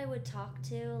people that I would talk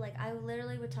to, like I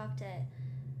literally would talk to,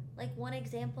 like one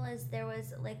example is there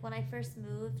was like when I first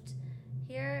moved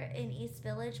here in East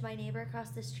Village, my neighbor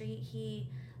across the street, he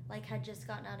like had just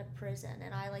gotten out of prison,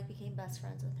 and I like became best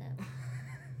friends with him.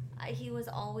 He was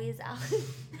always out.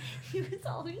 He was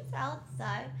always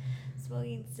outside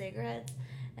smoking cigarettes,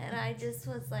 and I just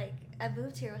was like, I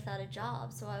moved here without a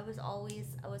job, so I was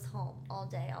home all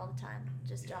day, all the time,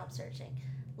 just job searching,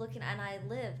 looking, and I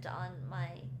lived on my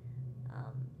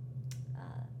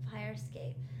fire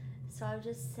escape, so I would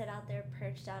just sit out there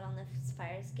perched out on the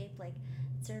fire escape, like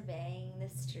surveying the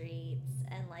streets,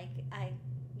 and like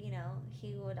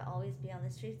he would always be on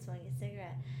the street smoking a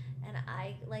cigarette, and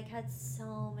I like had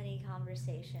so many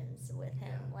conversations with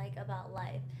him like about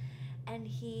life, and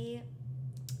he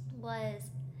was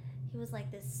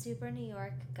like this super New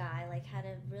York guy, like had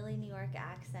a really New York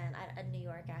accent, I don't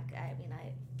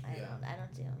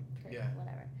do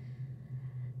whatever.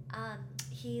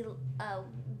 He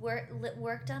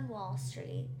worked on Wall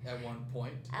Street. At one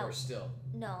point, or still?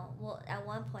 No, well, at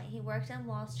one point he worked on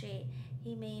Wall Street.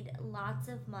 He made lots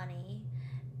of money,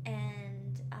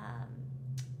 and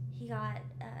he got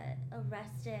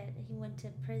arrested. He went to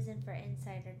prison for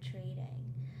insider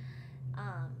trading.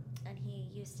 And he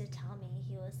used to tell me,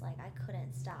 he was like, I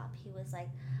couldn't stop. He was like,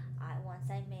 once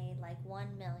I made like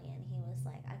 1 million, he was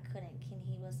like, I couldn't.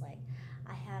 He was like,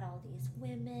 I had all these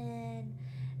women,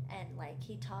 and like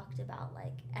he talked about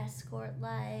like escort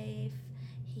life.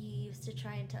 He used to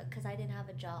try and because I didn't have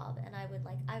a job, and I would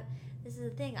like, this is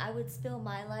the thing, I would spill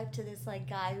my life to this like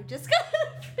guy who just got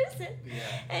out of prison,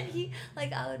 and he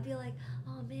like, I would be like,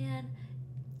 oh man,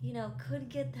 couldn't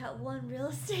get that one real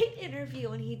estate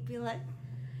interview, and he'd be like,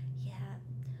 yeah,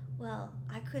 well,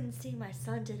 I couldn't see my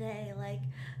son today, like,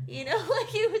 like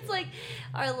he was like,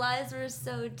 our lives were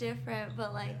so different,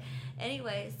 but like,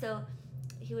 anyway, so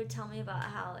he would tell me about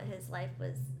how his life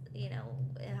was,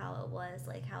 and how it was,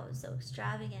 like, how it was so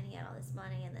extravagant, he had all this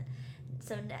money, and then,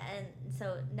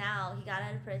 so now he got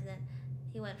out of prison,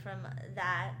 he went from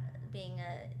that, being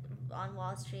on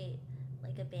Wall Street,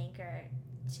 like a banker,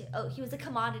 he was a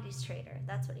commodities trader,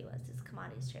 that's what he was a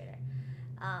commodities trader,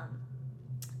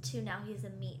 to now he's a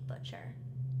meat butcher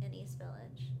in East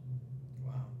Village.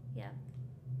 Wow. Yeah.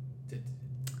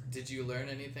 Did you learn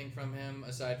anything from him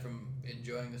aside from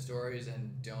enjoying the stories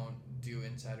and don't do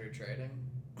insider trading?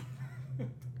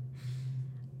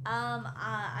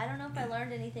 I don't know if I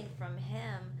learned anything from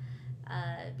him,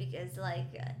 because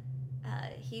like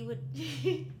he would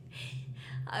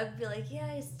I'd be like, yeah,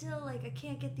 I still like, I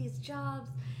can't get these jobs,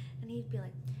 and he'd be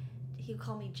like, he'd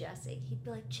call me Jessie. He'd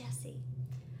be like, Jessie,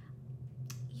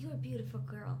 you're a beautiful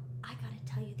girl. I gotta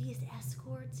tell you, these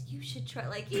escorts, you should try.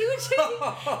 Like he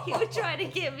would try to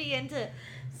get me into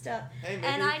stuff. Hey,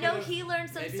 and I know he learned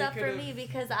some stuff from me,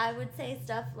 because I would say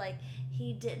stuff like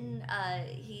he didn't.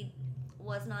 He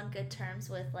wasn't on good terms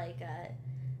with like.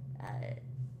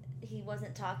 He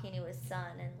wasn't talking to his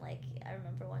son, and like I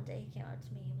remember one day he came up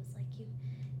to me. He was like, "You."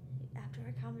 After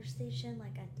our conversation,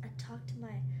 like I talked to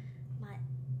my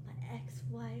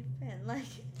ex-wife, and like,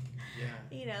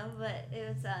 but it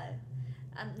was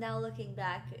now looking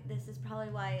back, this is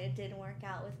probably why it didn't work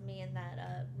out with me and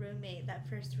that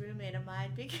first roommate of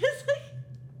mine, because like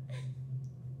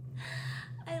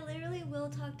I literally will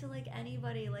talk to like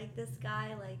anybody, like this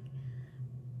guy, like.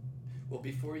 Well,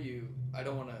 I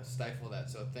don't want to stifle that,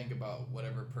 so think about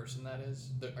whatever person that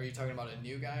is. Are you talking about a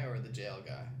new guy or the jail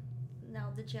guy?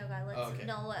 No, the jail guy. Okay.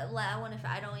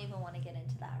 I don't even want to get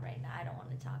into that right now. I don't want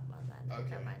to talk about that. Okay.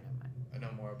 Never mind. I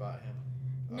know more about him.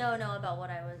 No, about what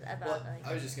I was about. Well, like,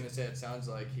 I was just gonna say it sounds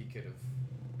like he could have,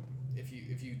 if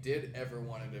you did ever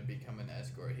wanted to become an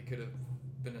escort, he could have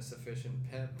been a sufficient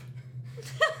pimp.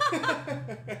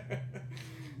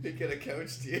 He could have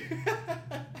coached you. Oh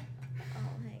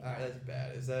my God. Alright, that's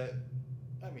bad. Is that?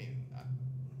 I mean,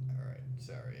 alright.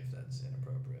 Sorry if that's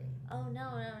inappropriate. Oh no.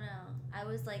 I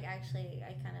was like, actually,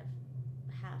 I kind of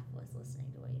half was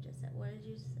listening to what you just said. What did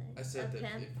you say? I said that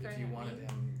if you wanted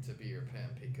him to be your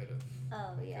pimp, he could have.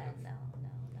 Oh yeah, no.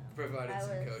 Provided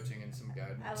some coaching and some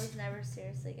guidance. I was never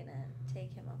seriously gonna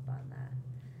take him up on that.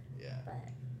 Yeah.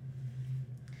 But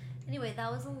anyway,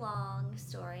 that was a long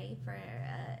story for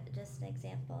just an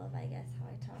example of, I guess, how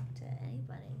I talk to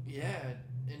anybody. Yeah,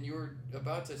 and you were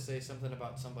about to say something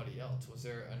about somebody else. Was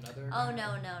there another? Oh no.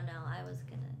 I was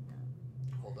gonna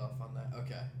hold off on that.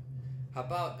 Okay. How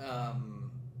about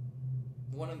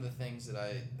one of the things that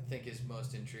I think is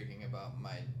most intriguing about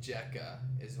my Jekka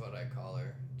is what I call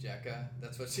her. Jekka.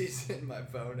 That's what she's in my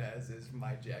phone as, is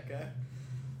my Jekka.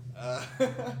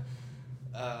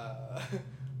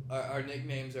 Our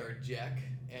nicknames are Jek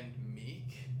and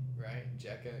Meek, right?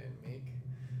 Jekka and Meek.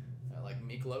 Like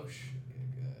Meeklosh.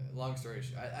 Long story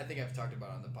short, I think I've talked about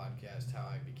on the podcast how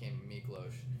I became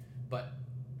Meeklosh. But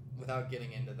without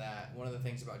getting into that, one of the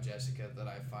things about Jessica that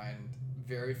I find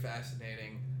very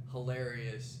fascinating,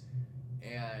 hilarious,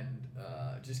 and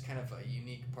just kind of a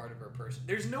unique part of her person.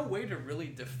 There's no way to really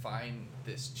define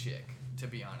this chick, to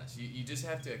be honest. You just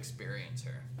have to experience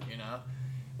her, you know?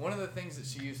 One of the things that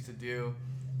she used to do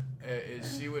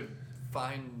is she would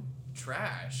find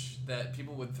trash that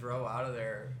people would throw out of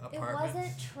their apartments. It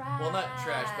wasn't trash. Well, not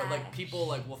trash, but like people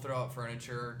like will throw out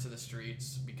furniture to the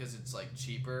streets because it's like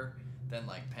cheaper than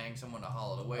like paying someone to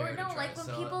haul it away. Or to no, try like to when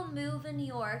sell people move in New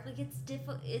York, like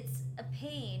it's a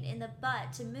pain in the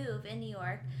butt to move in New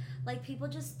York. Like people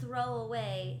just throw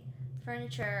away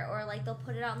furniture, or like they'll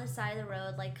put it out on the side of the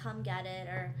road, like come get it,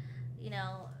 or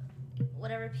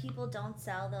whatever people don't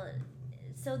sell.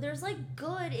 So there's like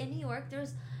good in New York.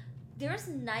 There's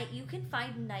you can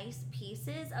find nice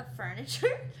pieces of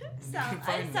furniture. You can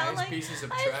find nice pieces of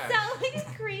trash. I sound like a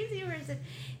crazy person.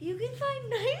 You can find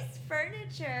nice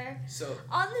furniture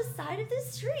on the side of the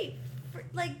street.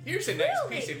 Here's a nice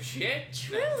piece of shit.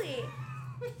 Truly.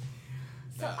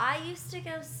 So I used to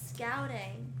go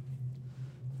scouting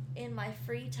in my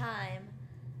free time,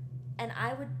 and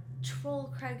I would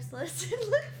troll Craigslist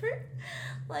and look for,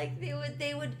 like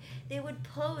they would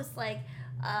post like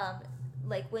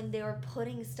when they were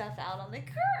putting stuff out on the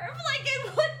curb, like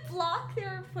in what block they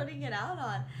were putting it out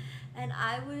on, and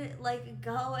I would like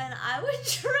go and I would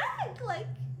drag like.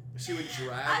 She would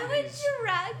drag. I would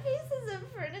drag pieces of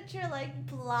furniture like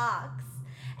blocks,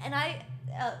 and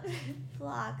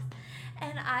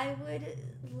and I would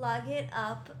lug it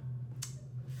up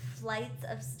flights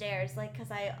of stairs, like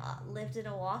because I lived in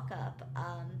a walk-up.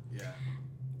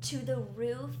 To the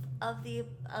roof of the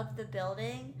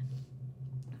building,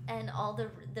 and all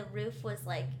the roof was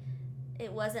like,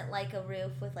 it wasn't like a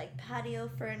roof with like patio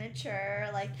furniture,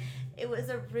 like it was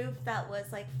a roof that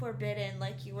was like forbidden,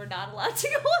 like you were not allowed to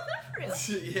go on the roof.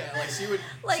 Yeah, like she would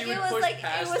push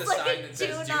past the sign that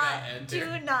says do not enter.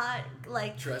 Do not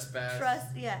like trespass.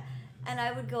 Yeah. And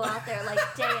I would go out there like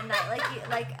day and night,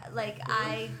 like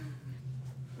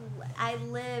I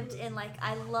lived in like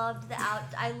I love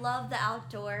the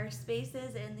outdoor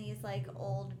spaces in these like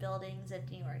old buildings in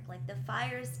New York, like the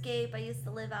fire escape I used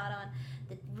to live out on,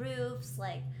 the roofs,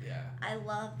 like yeah. I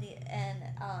love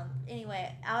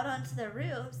anyway, out onto the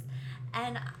roofs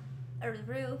and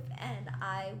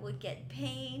I would get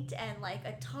paint and like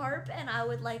a tarp, and I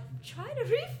would like try to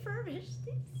refurbish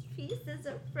these pieces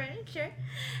of furniture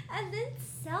and then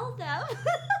sell them.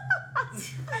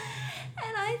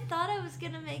 And I thought I was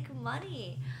gonna make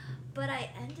money, but I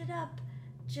ended up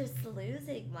just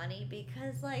losing money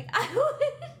because like I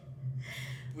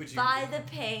would buy the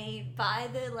paint, buy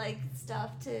the like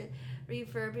stuff to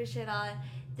refurbish it on,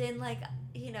 then like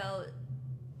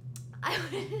I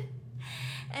would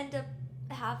end up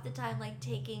half the time like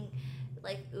taking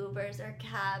like Ubers or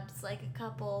cabs like a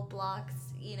couple blocks,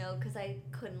 because I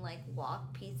couldn't like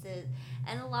walk pieces,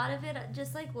 and a lot of it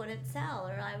just like wouldn't sell,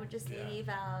 or I would just leave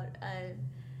out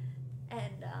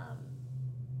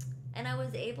And I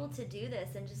was able to do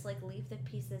this and just like leave the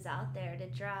pieces out there to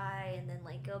dry and then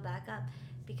like go back up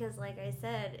because like I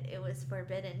said, it was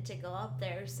forbidden to go up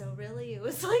there. So really it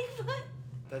was like fun.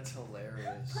 That's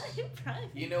hilarious. Fun.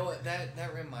 You know what?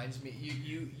 That reminds me.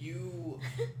 You.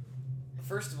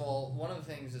 First of all, one of the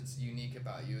things that's unique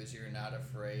about you is you're not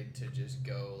afraid to just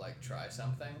go like try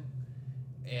something,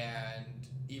 and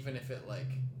even if it like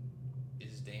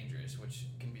is dangerous, which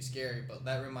can be scary. But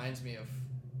that reminds me of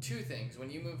two things. When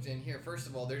you moved in here, first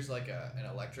of all, there's like an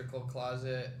electrical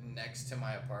closet next to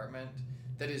my apartment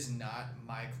that is not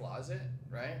my closet,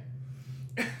 right?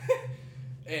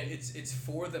 And it's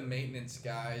for the maintenance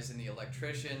guys and the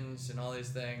electricians and all these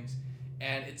things.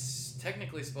 And it's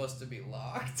technically supposed to be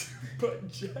locked,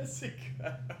 but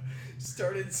Jessica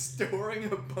started storing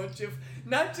a bunch of,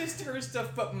 not just her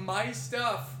stuff, but my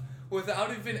stuff without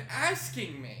even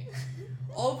asking me.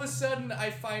 All of a sudden,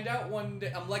 I find out one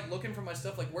day, I'm like looking for my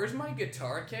stuff, like, where's my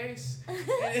guitar case?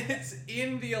 And it's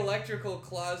in the electrical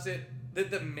closet that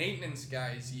the maintenance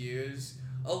guys use,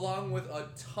 along with a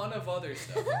ton of other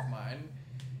stuff of mine.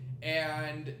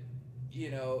 And... she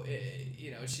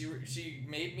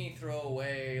made me throw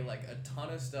away like a ton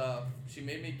of stuff. She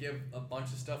made me give a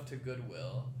bunch of stuff to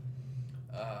Goodwill,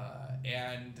 But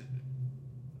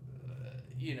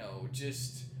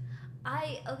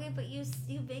you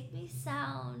make me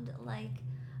sound like.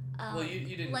 Well,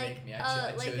 you didn't like, make me.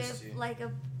 I chose to. Like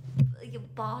a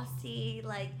bossy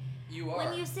like. You are.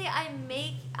 When you say I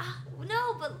make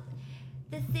no, but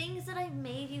the things that I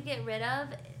made you get rid of.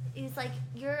 He's like,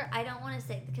 I don't want to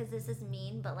say, because this is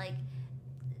mean, but like,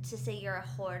 to say you're a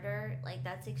hoarder, like,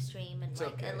 that's extreme and,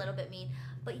 like, a little bit mean.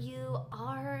 But you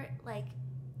are, like,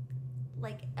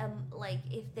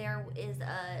 if there is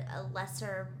a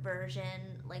lesser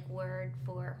version, like, word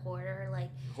for hoarder,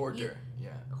 like... Hoarder, yeah.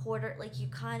 Hoarder, like, you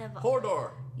kind of...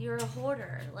 Hoarder! You're a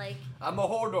hoarder, like... I'm a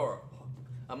hoarder.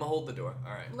 I'm gonna hold the door,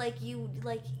 alright. Like, you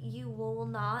will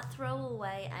not throw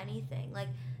away anything, like...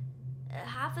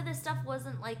 Half of this stuff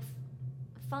wasn't like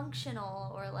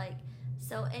functional or like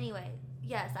so anyway,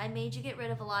 yes, I made you get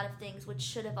rid of a lot of things which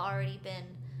should have already been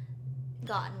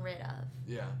gotten rid of.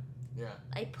 Yeah.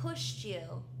 I pushed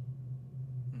you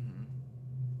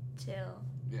to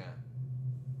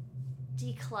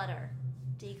declutter.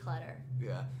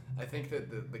 Yeah. I think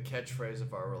that the catchphrase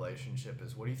of our relationship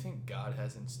is, what do you think God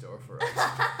has in store for us?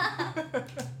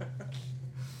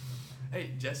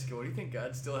 Hey, Jessica, what do you think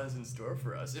God still has in store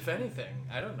for us? If anything,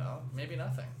 I don't know. Maybe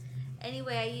nothing.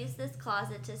 Anyway, I used this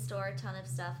closet to store a ton of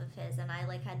stuff of his, and I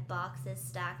like had boxes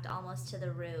stacked almost to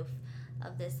the roof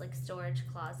of this like storage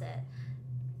closet.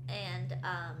 And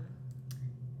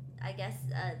I guess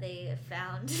they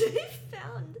found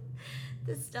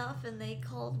the stuff, and they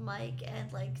called Mike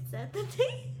and like said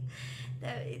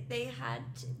that they had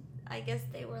to, I guess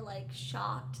they were like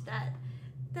shocked that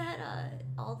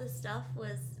all the stuff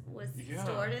was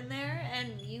stored in there,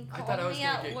 and you called I thought I was me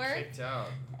gonna at get work. kicked out.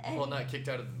 Well, not kicked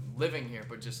out of living here,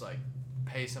 but just like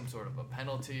pay some sort of a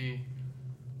penalty.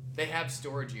 They have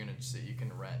storage units that you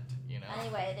can rent, you know.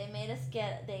 Anyway, they made us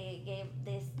they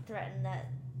threatened that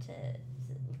to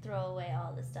throw away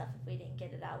all the stuff if we didn't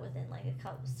get it out within like a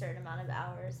certain amount of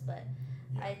hours, but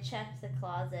yeah. I checked the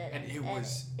closet and it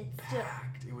was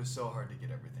packed. It was so hard to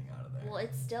get everything out of there. Well,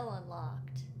 it's still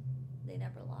unlocked. They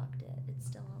never locked it. It's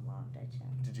still unlocked. I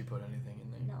checked. Did you put anything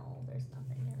in there? No, there's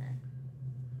nothing in it.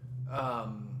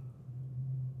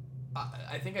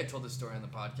 I think I told this story on the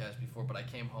podcast before, but I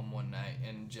came home one night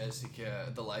and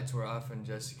Jessica, the lights were off and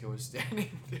Jessica was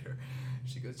standing there.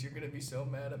 She goes, "You're going to be so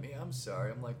mad at me. I'm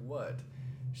sorry." I'm like, "What?"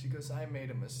 She goes, "I made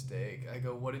a mistake." I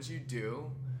go, "What did you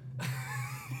do?"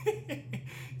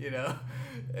 You know?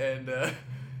 And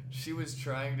she was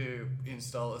trying to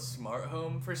install a smart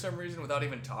home for some reason without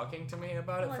even talking to me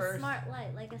about it first. A smart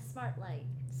light, like a smart light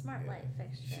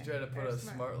fixture. She tried to put a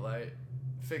smart light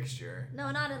fixture.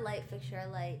 No, not a light fixture, a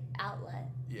light outlet.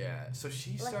 Yeah, so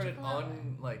she started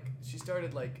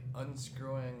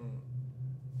unscrewing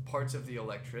parts of the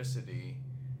electricity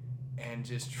and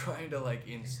just trying to like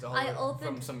install it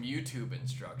from some YouTube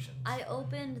instructions. I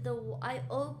opened the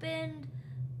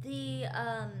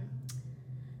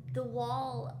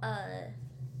wall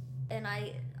and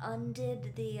I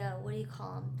undid the what do you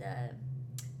call them,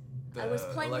 I was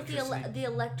playing with the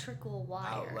electrical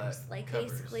wires, like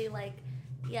covers. Basically like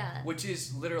yeah, which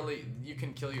is literally, you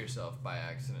can kill yourself by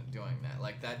accident doing that.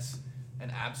 Like that's an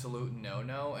absolute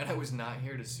no-no, and I was not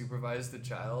here to supervise the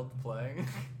child playing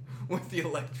with the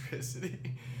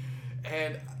electricity.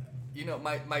 And you know,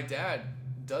 my dad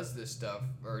does this stuff,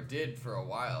 or did for a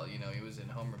while. You know, he was in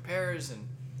home repairs, and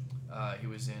he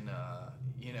was in all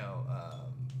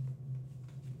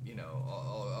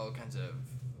kinds of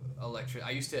electric.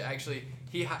 I used to actually.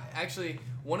 Actually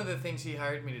one of the things he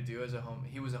hired me to do as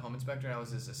he was a home inspector, and I was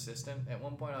his assistant. At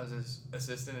one point, I was his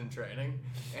assistant in training,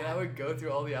 and I would go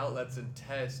through all the outlets and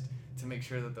test to make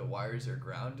sure that the wires are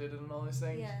grounded and all these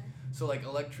things. Yeah. So like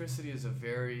electricity is a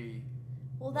very.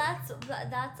 Well, that's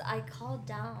I called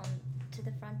down to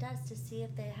the front desk to see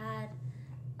if they had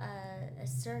a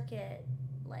circuit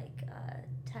like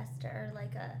tester,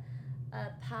 like a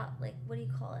pop, like what do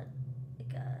you call it,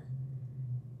 like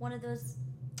one of those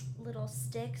little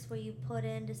sticks where you put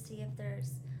in to see if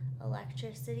there's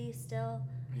electricity still.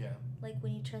 Yeah. Like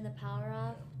when you turn the power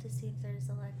off to see if there's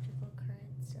electrical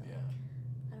current still. Yeah.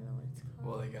 I don't know what it's called.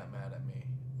 Well, they got mad at me.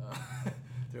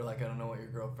 They're like, I don't know what your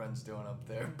girlfriend's doing up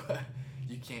there, but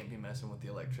you can't be messing with the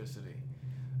electricity.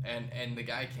 And the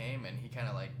guy came and he kind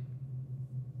of like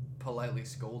politely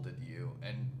scolded you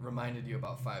and reminded you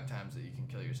about 5 times that you can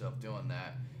kill yourself doing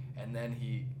that. And then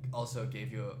he also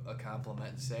gave you a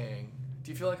compliment saying,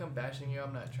 do you feel like I'm bashing you?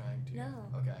 I'm not trying to. No.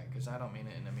 Okay, because I don't mean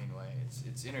it in a mean way.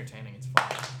 It's entertaining. It's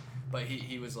fun. But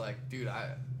he was like, dude,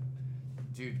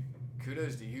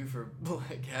 kudos to you for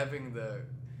like having the,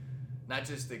 not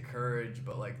just the courage,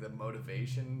 but like the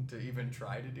motivation to even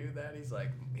try to do that. He's like,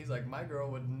 my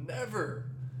girl would never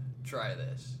try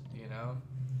this, you know?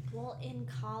 Well, in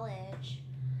college,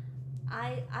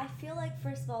 I feel like,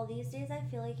 first of all, these days I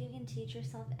feel like you can teach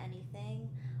yourself anything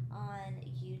on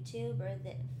YouTube or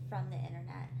from the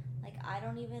internet. Like, I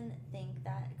don't even think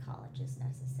that college is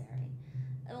necessary.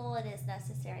 Well, it is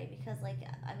necessary because, like,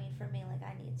 I mean, for me, like,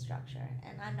 I need structure,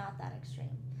 and I'm not that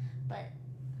extreme. But,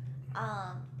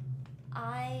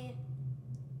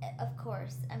 of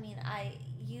course, I mean,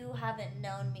 you haven't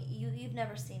known me. You've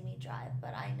never seen me drive,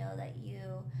 but I know that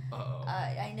you.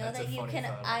 I know that you can.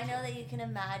 I know that you can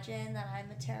imagine that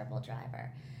I'm a terrible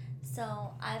driver.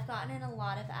 So I've gotten in a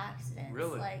lot of accidents.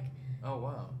 Really? Like. Oh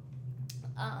wow.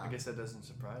 I guess that doesn't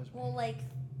surprise me. Well, like.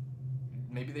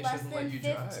 Maybe they shouldn't let you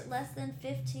drive. Less than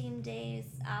 15 days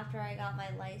after I got my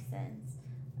license,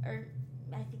 or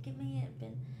I think it may have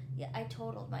been. Yeah, I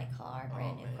totaled my car,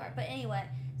 brand new car. But anyway,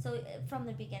 so from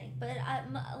the beginning, but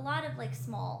a lot of like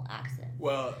small accidents.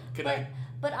 Well, But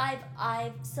I've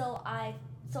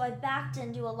backed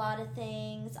into a lot of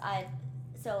things. I've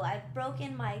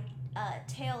broken my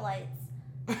taillights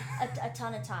a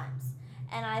ton of times,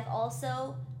 and I've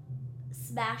also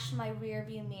smashed my rear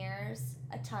view mirrors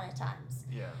a ton of times.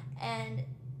 Yeah. And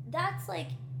that's like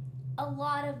a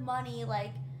lot of money,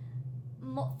 like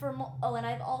and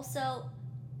I've also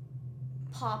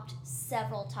popped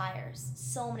several tires,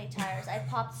 so many tires. I've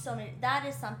popped so many. That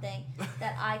is something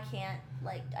that I can't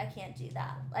do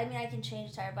that. I mean, I can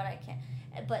change a tire, but I can't.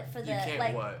 But for the you can't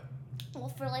like, what? Well,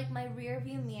 for like my rear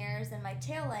view mirrors and my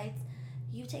taillights,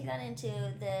 you take that into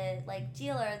the like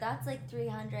dealer. That's like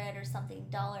 $300 or something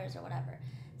dollars or whatever.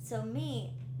 So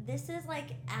this is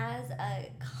like as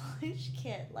a college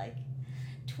kid, like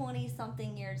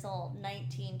 20-something years old,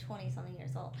 20-something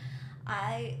years old.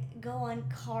 I go on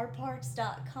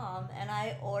carparts.com and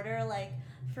I order like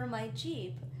for my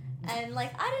Jeep. And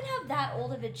like I didn't have that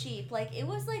old of a Jeep. Like it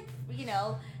was like, you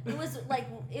know, it was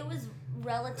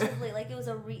relatively like it was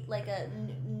a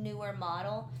newer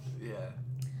model. Yeah.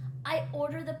 I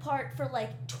ordered the part for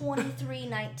like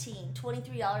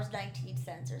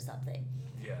 $23.19 or something.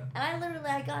 Yeah. And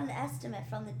I got an estimate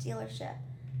from the dealership.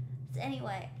 So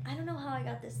anyway, I don't know how I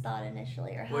got this thought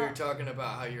initially, or how. Well, you're talking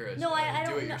about how you're a I don't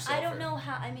know. do-it-yourselfer. I don't know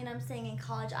how. I mean, I'm saying in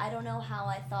college, I don't know how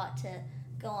I thought to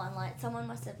go online. Someone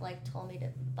must have like told me to,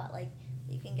 but like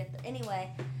you can get the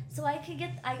anyway. So I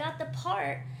got the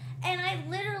part, and I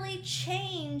literally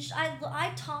changed.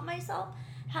 I taught myself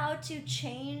how to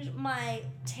change my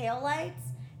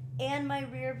taillights and my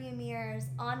rear view mirrors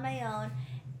on my own,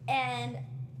 and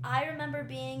I remember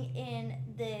being in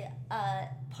the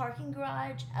parking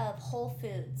garage of Whole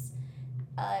Foods,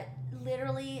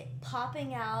 literally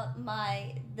popping out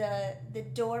the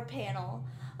door panel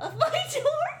of my door,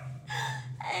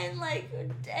 and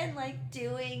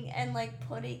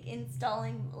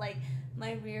installing like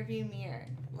my rear view mirror,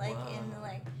 like wow. in the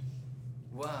like.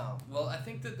 Wow. Well, I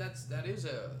think that is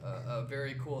a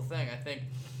very cool thing. I think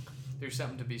there's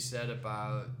something to be said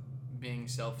about being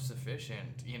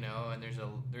self-sufficient, you know, and there's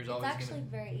always actually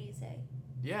very easy.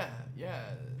 Yeah.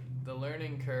 The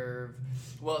learning curve.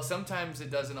 Well, sometimes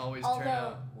it doesn't always turn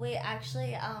out. Wait,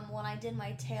 actually, when I did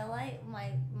my taillight,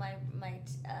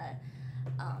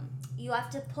 you have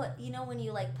to put, you know, when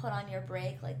you like put on your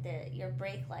brake, like your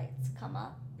brake lights come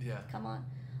up. Yeah. Come on.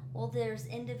 Well,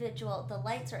 the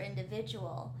lights are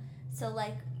individual. So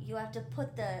like you have to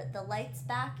put the lights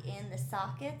back in the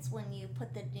sockets when you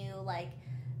put the new like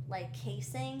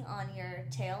casing on your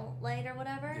tail light or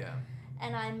whatever. Yeah.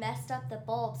 and I messed up the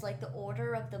bulbs, like the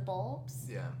order of the bulbs.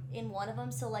 Yeah. In one of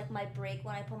them, so like my brake,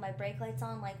 when I put my brake lights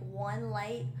on, like one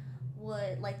light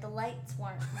would, like the lights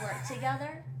weren't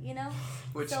together, you know.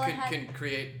 Which so can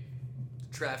create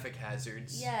traffic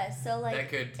hazards. Yeah. So like that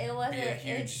could it wasn't be a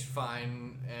huge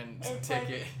fine and it's ticket.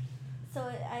 like, so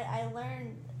I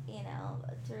learned, you know,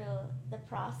 through the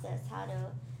process how to,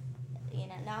 you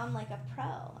know, now I'm like a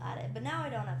pro at it, but now I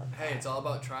don't have a pro. Hey, it's all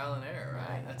about trial and error, No, I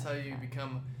right? don't That's have how a you pro.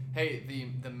 become. Hey,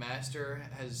 the master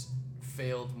has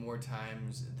failed more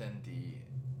times than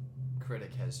the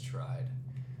critic has tried.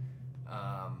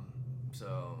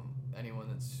 So anyone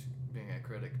that's being a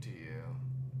critic to you,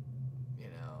 you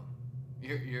know,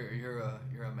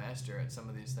 you're a master at some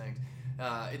of these things.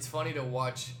 It's funny to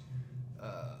watch.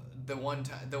 The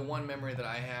one memory that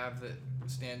I have that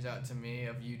stands out to me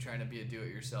of you trying to be a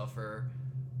do-it-yourselfer,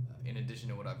 in addition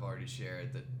to what I've already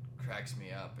shared, that cracks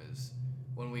me up is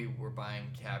when we were buying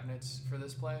cabinets for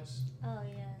this place. Oh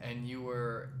yeah. And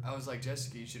I was like,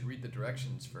 Jessica, you should read the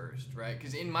directions first, right?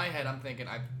 Because in my head, I'm thinking,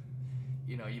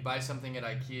 you buy something at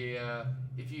IKEA.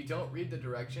 If you don't read the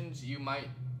directions, you might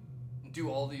do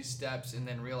all these steps and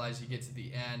then realize you get to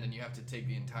the end and you have to take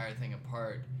the entire thing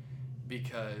apart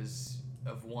because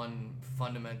of one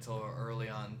fundamental or early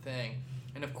on thing.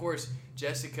 And of course,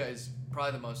 Jessica is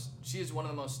probably she is one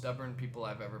of the most stubborn people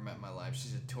I've ever met in my life.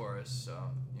 She's a Taurus, so,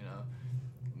 you know,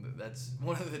 that's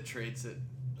one of the traits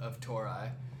of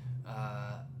Tauri.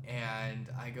 And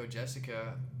I go,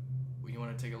 Jessica, you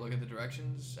want to take a look at the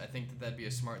directions? I think that'd be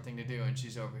a smart thing to do. And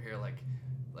she's over here like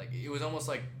it was almost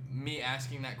like me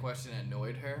asking that question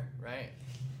annoyed her, right?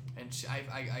 And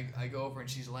I go over and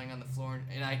she's laying on the floor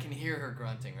and I can hear her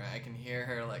grunting, right? I can hear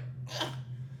her like,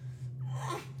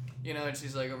 you know, and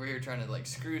she's like over here trying to like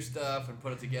screw stuff and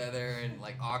put it together in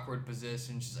like awkward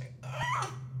positions. She's like,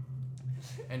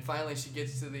 and finally she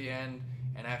gets to the end,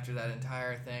 and after that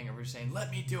entire thing of her saying, "Let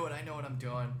me do it, I know what I'm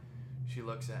doing," she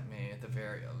looks at me at the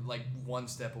very, like one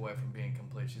step away from being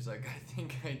complete. She's like, "I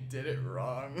think I did it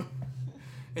wrong."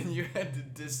 And you had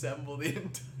to disassemble the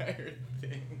entire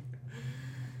thing.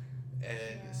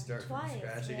 And start from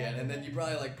scratch again, and then you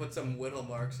probably like put some whittle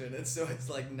marks in it, so it's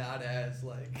like not as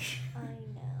like. I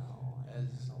know.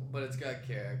 But it's got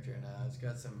character now. It's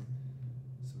got some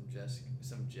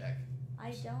Jack.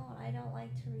 I don't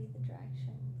like to read the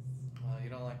directions. Well, you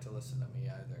don't like to listen to me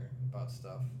either about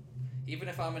stuff. Even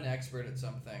if I'm an expert at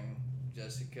something,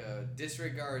 Jessica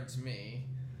disregards me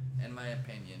and my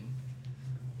opinion.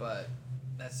 But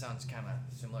that sounds kind of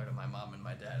similar to my mom and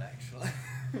my dad, actually.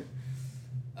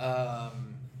 I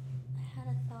had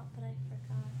a thought, but I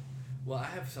forgot. Well, I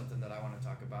have something that I want to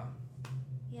talk about.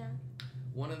 Yeah.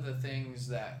 One of the things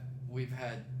that we've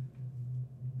had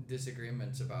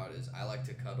disagreements about is I like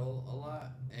to cuddle a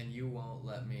lot, and you won't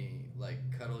let me like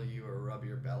cuddle you or rub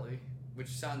your belly, which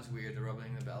sounds weird, the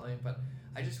rubbing the belly, but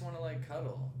I just want to like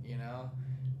cuddle, you know,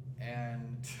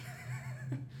 and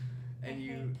and I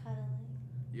you hate cuddling.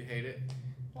 You hate it?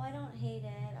 Well, I don't hate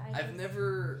it. I've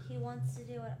never. He wants to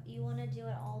do it. You want to do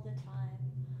it all the time,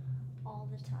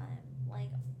 like,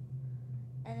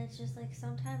 and it's just like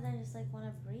sometimes I just like want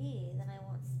to breathe and I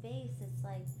want space. It's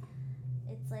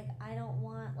like I don't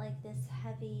want like this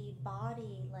heavy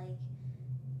body like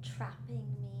trapping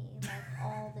me like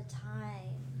all the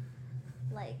time,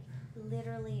 like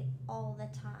literally all the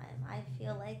time. I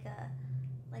feel like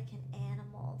an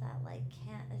animal that like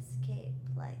can't escape.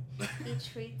 Like he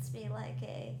treats me like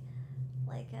a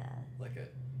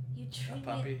you treat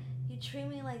puppy. me you treat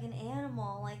me like an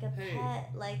animal, like a Hey.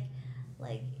 pet, like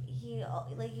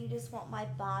you just want my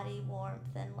body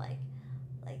warmth and like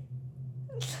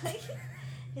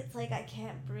it's like I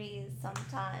can't breathe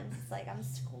sometimes. It's like I'm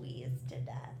squeezed to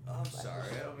death. Oh, I'm sorry.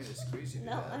 I don't mean to squeeze you to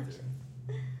No, death. I'm just,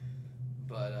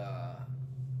 But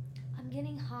I'm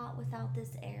getting hot without this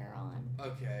air on.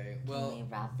 okay. Can Well, we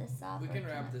wrap this up? we or can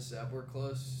wrap this up. We're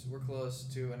close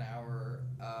to an hour.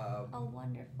 Oh,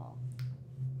 wonderful.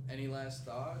 Any last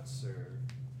thoughts, or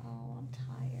Oh, I'm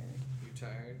tired. you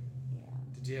tired? Yeah.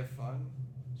 Did you have fun?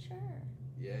 Sure.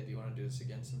 Yeah. Do you want to do this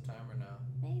again sometime or no?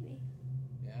 Maybe.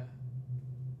 Yeah.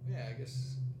 Yeah. I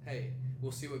guess. Hey,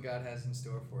 we'll see what God has in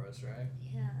store for us, right?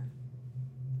 Yeah.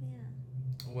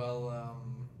 Yeah. Well,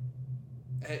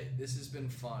 hey, this has been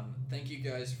fun. Thank you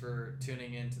guys for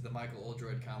tuning in to the Michael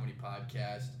Oldroyd Comedy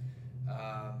Podcast.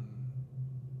 I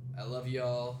love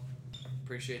y'all.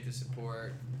 Appreciate the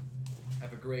support.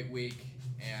 Have a great week.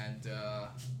 And,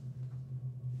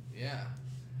 yeah.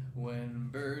 When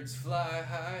birds fly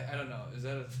high. I don't know. Is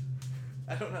that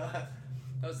I don't know.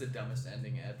 That was the dumbest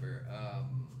ending ever.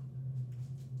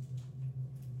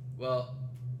 Well,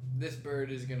 this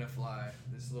bird is gonna fly.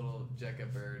 This little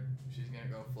Jekka bird. She's gonna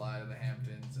go fly to the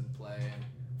Hamptons and play and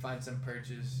find some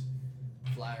perches,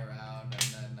 fly around,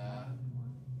 and then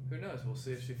who knows? We'll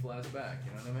see if she flies back.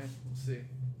 You know what I mean? We'll see.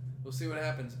 We'll see what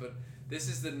happens. But this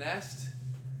is the nest,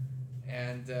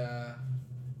 and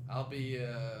I'll be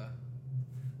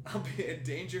at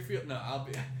Dangerfield. No,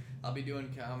 I'll be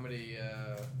doing comedy,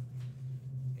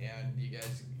 and you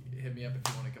guys hit me up if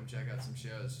you want to come check out some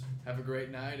shows. Have a great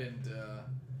night, and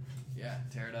yeah,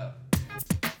 tear it up.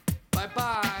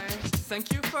 Bye-bye.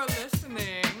 Thank you for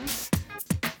listening.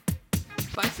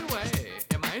 By the way,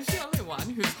 am I the only one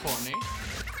who's horny?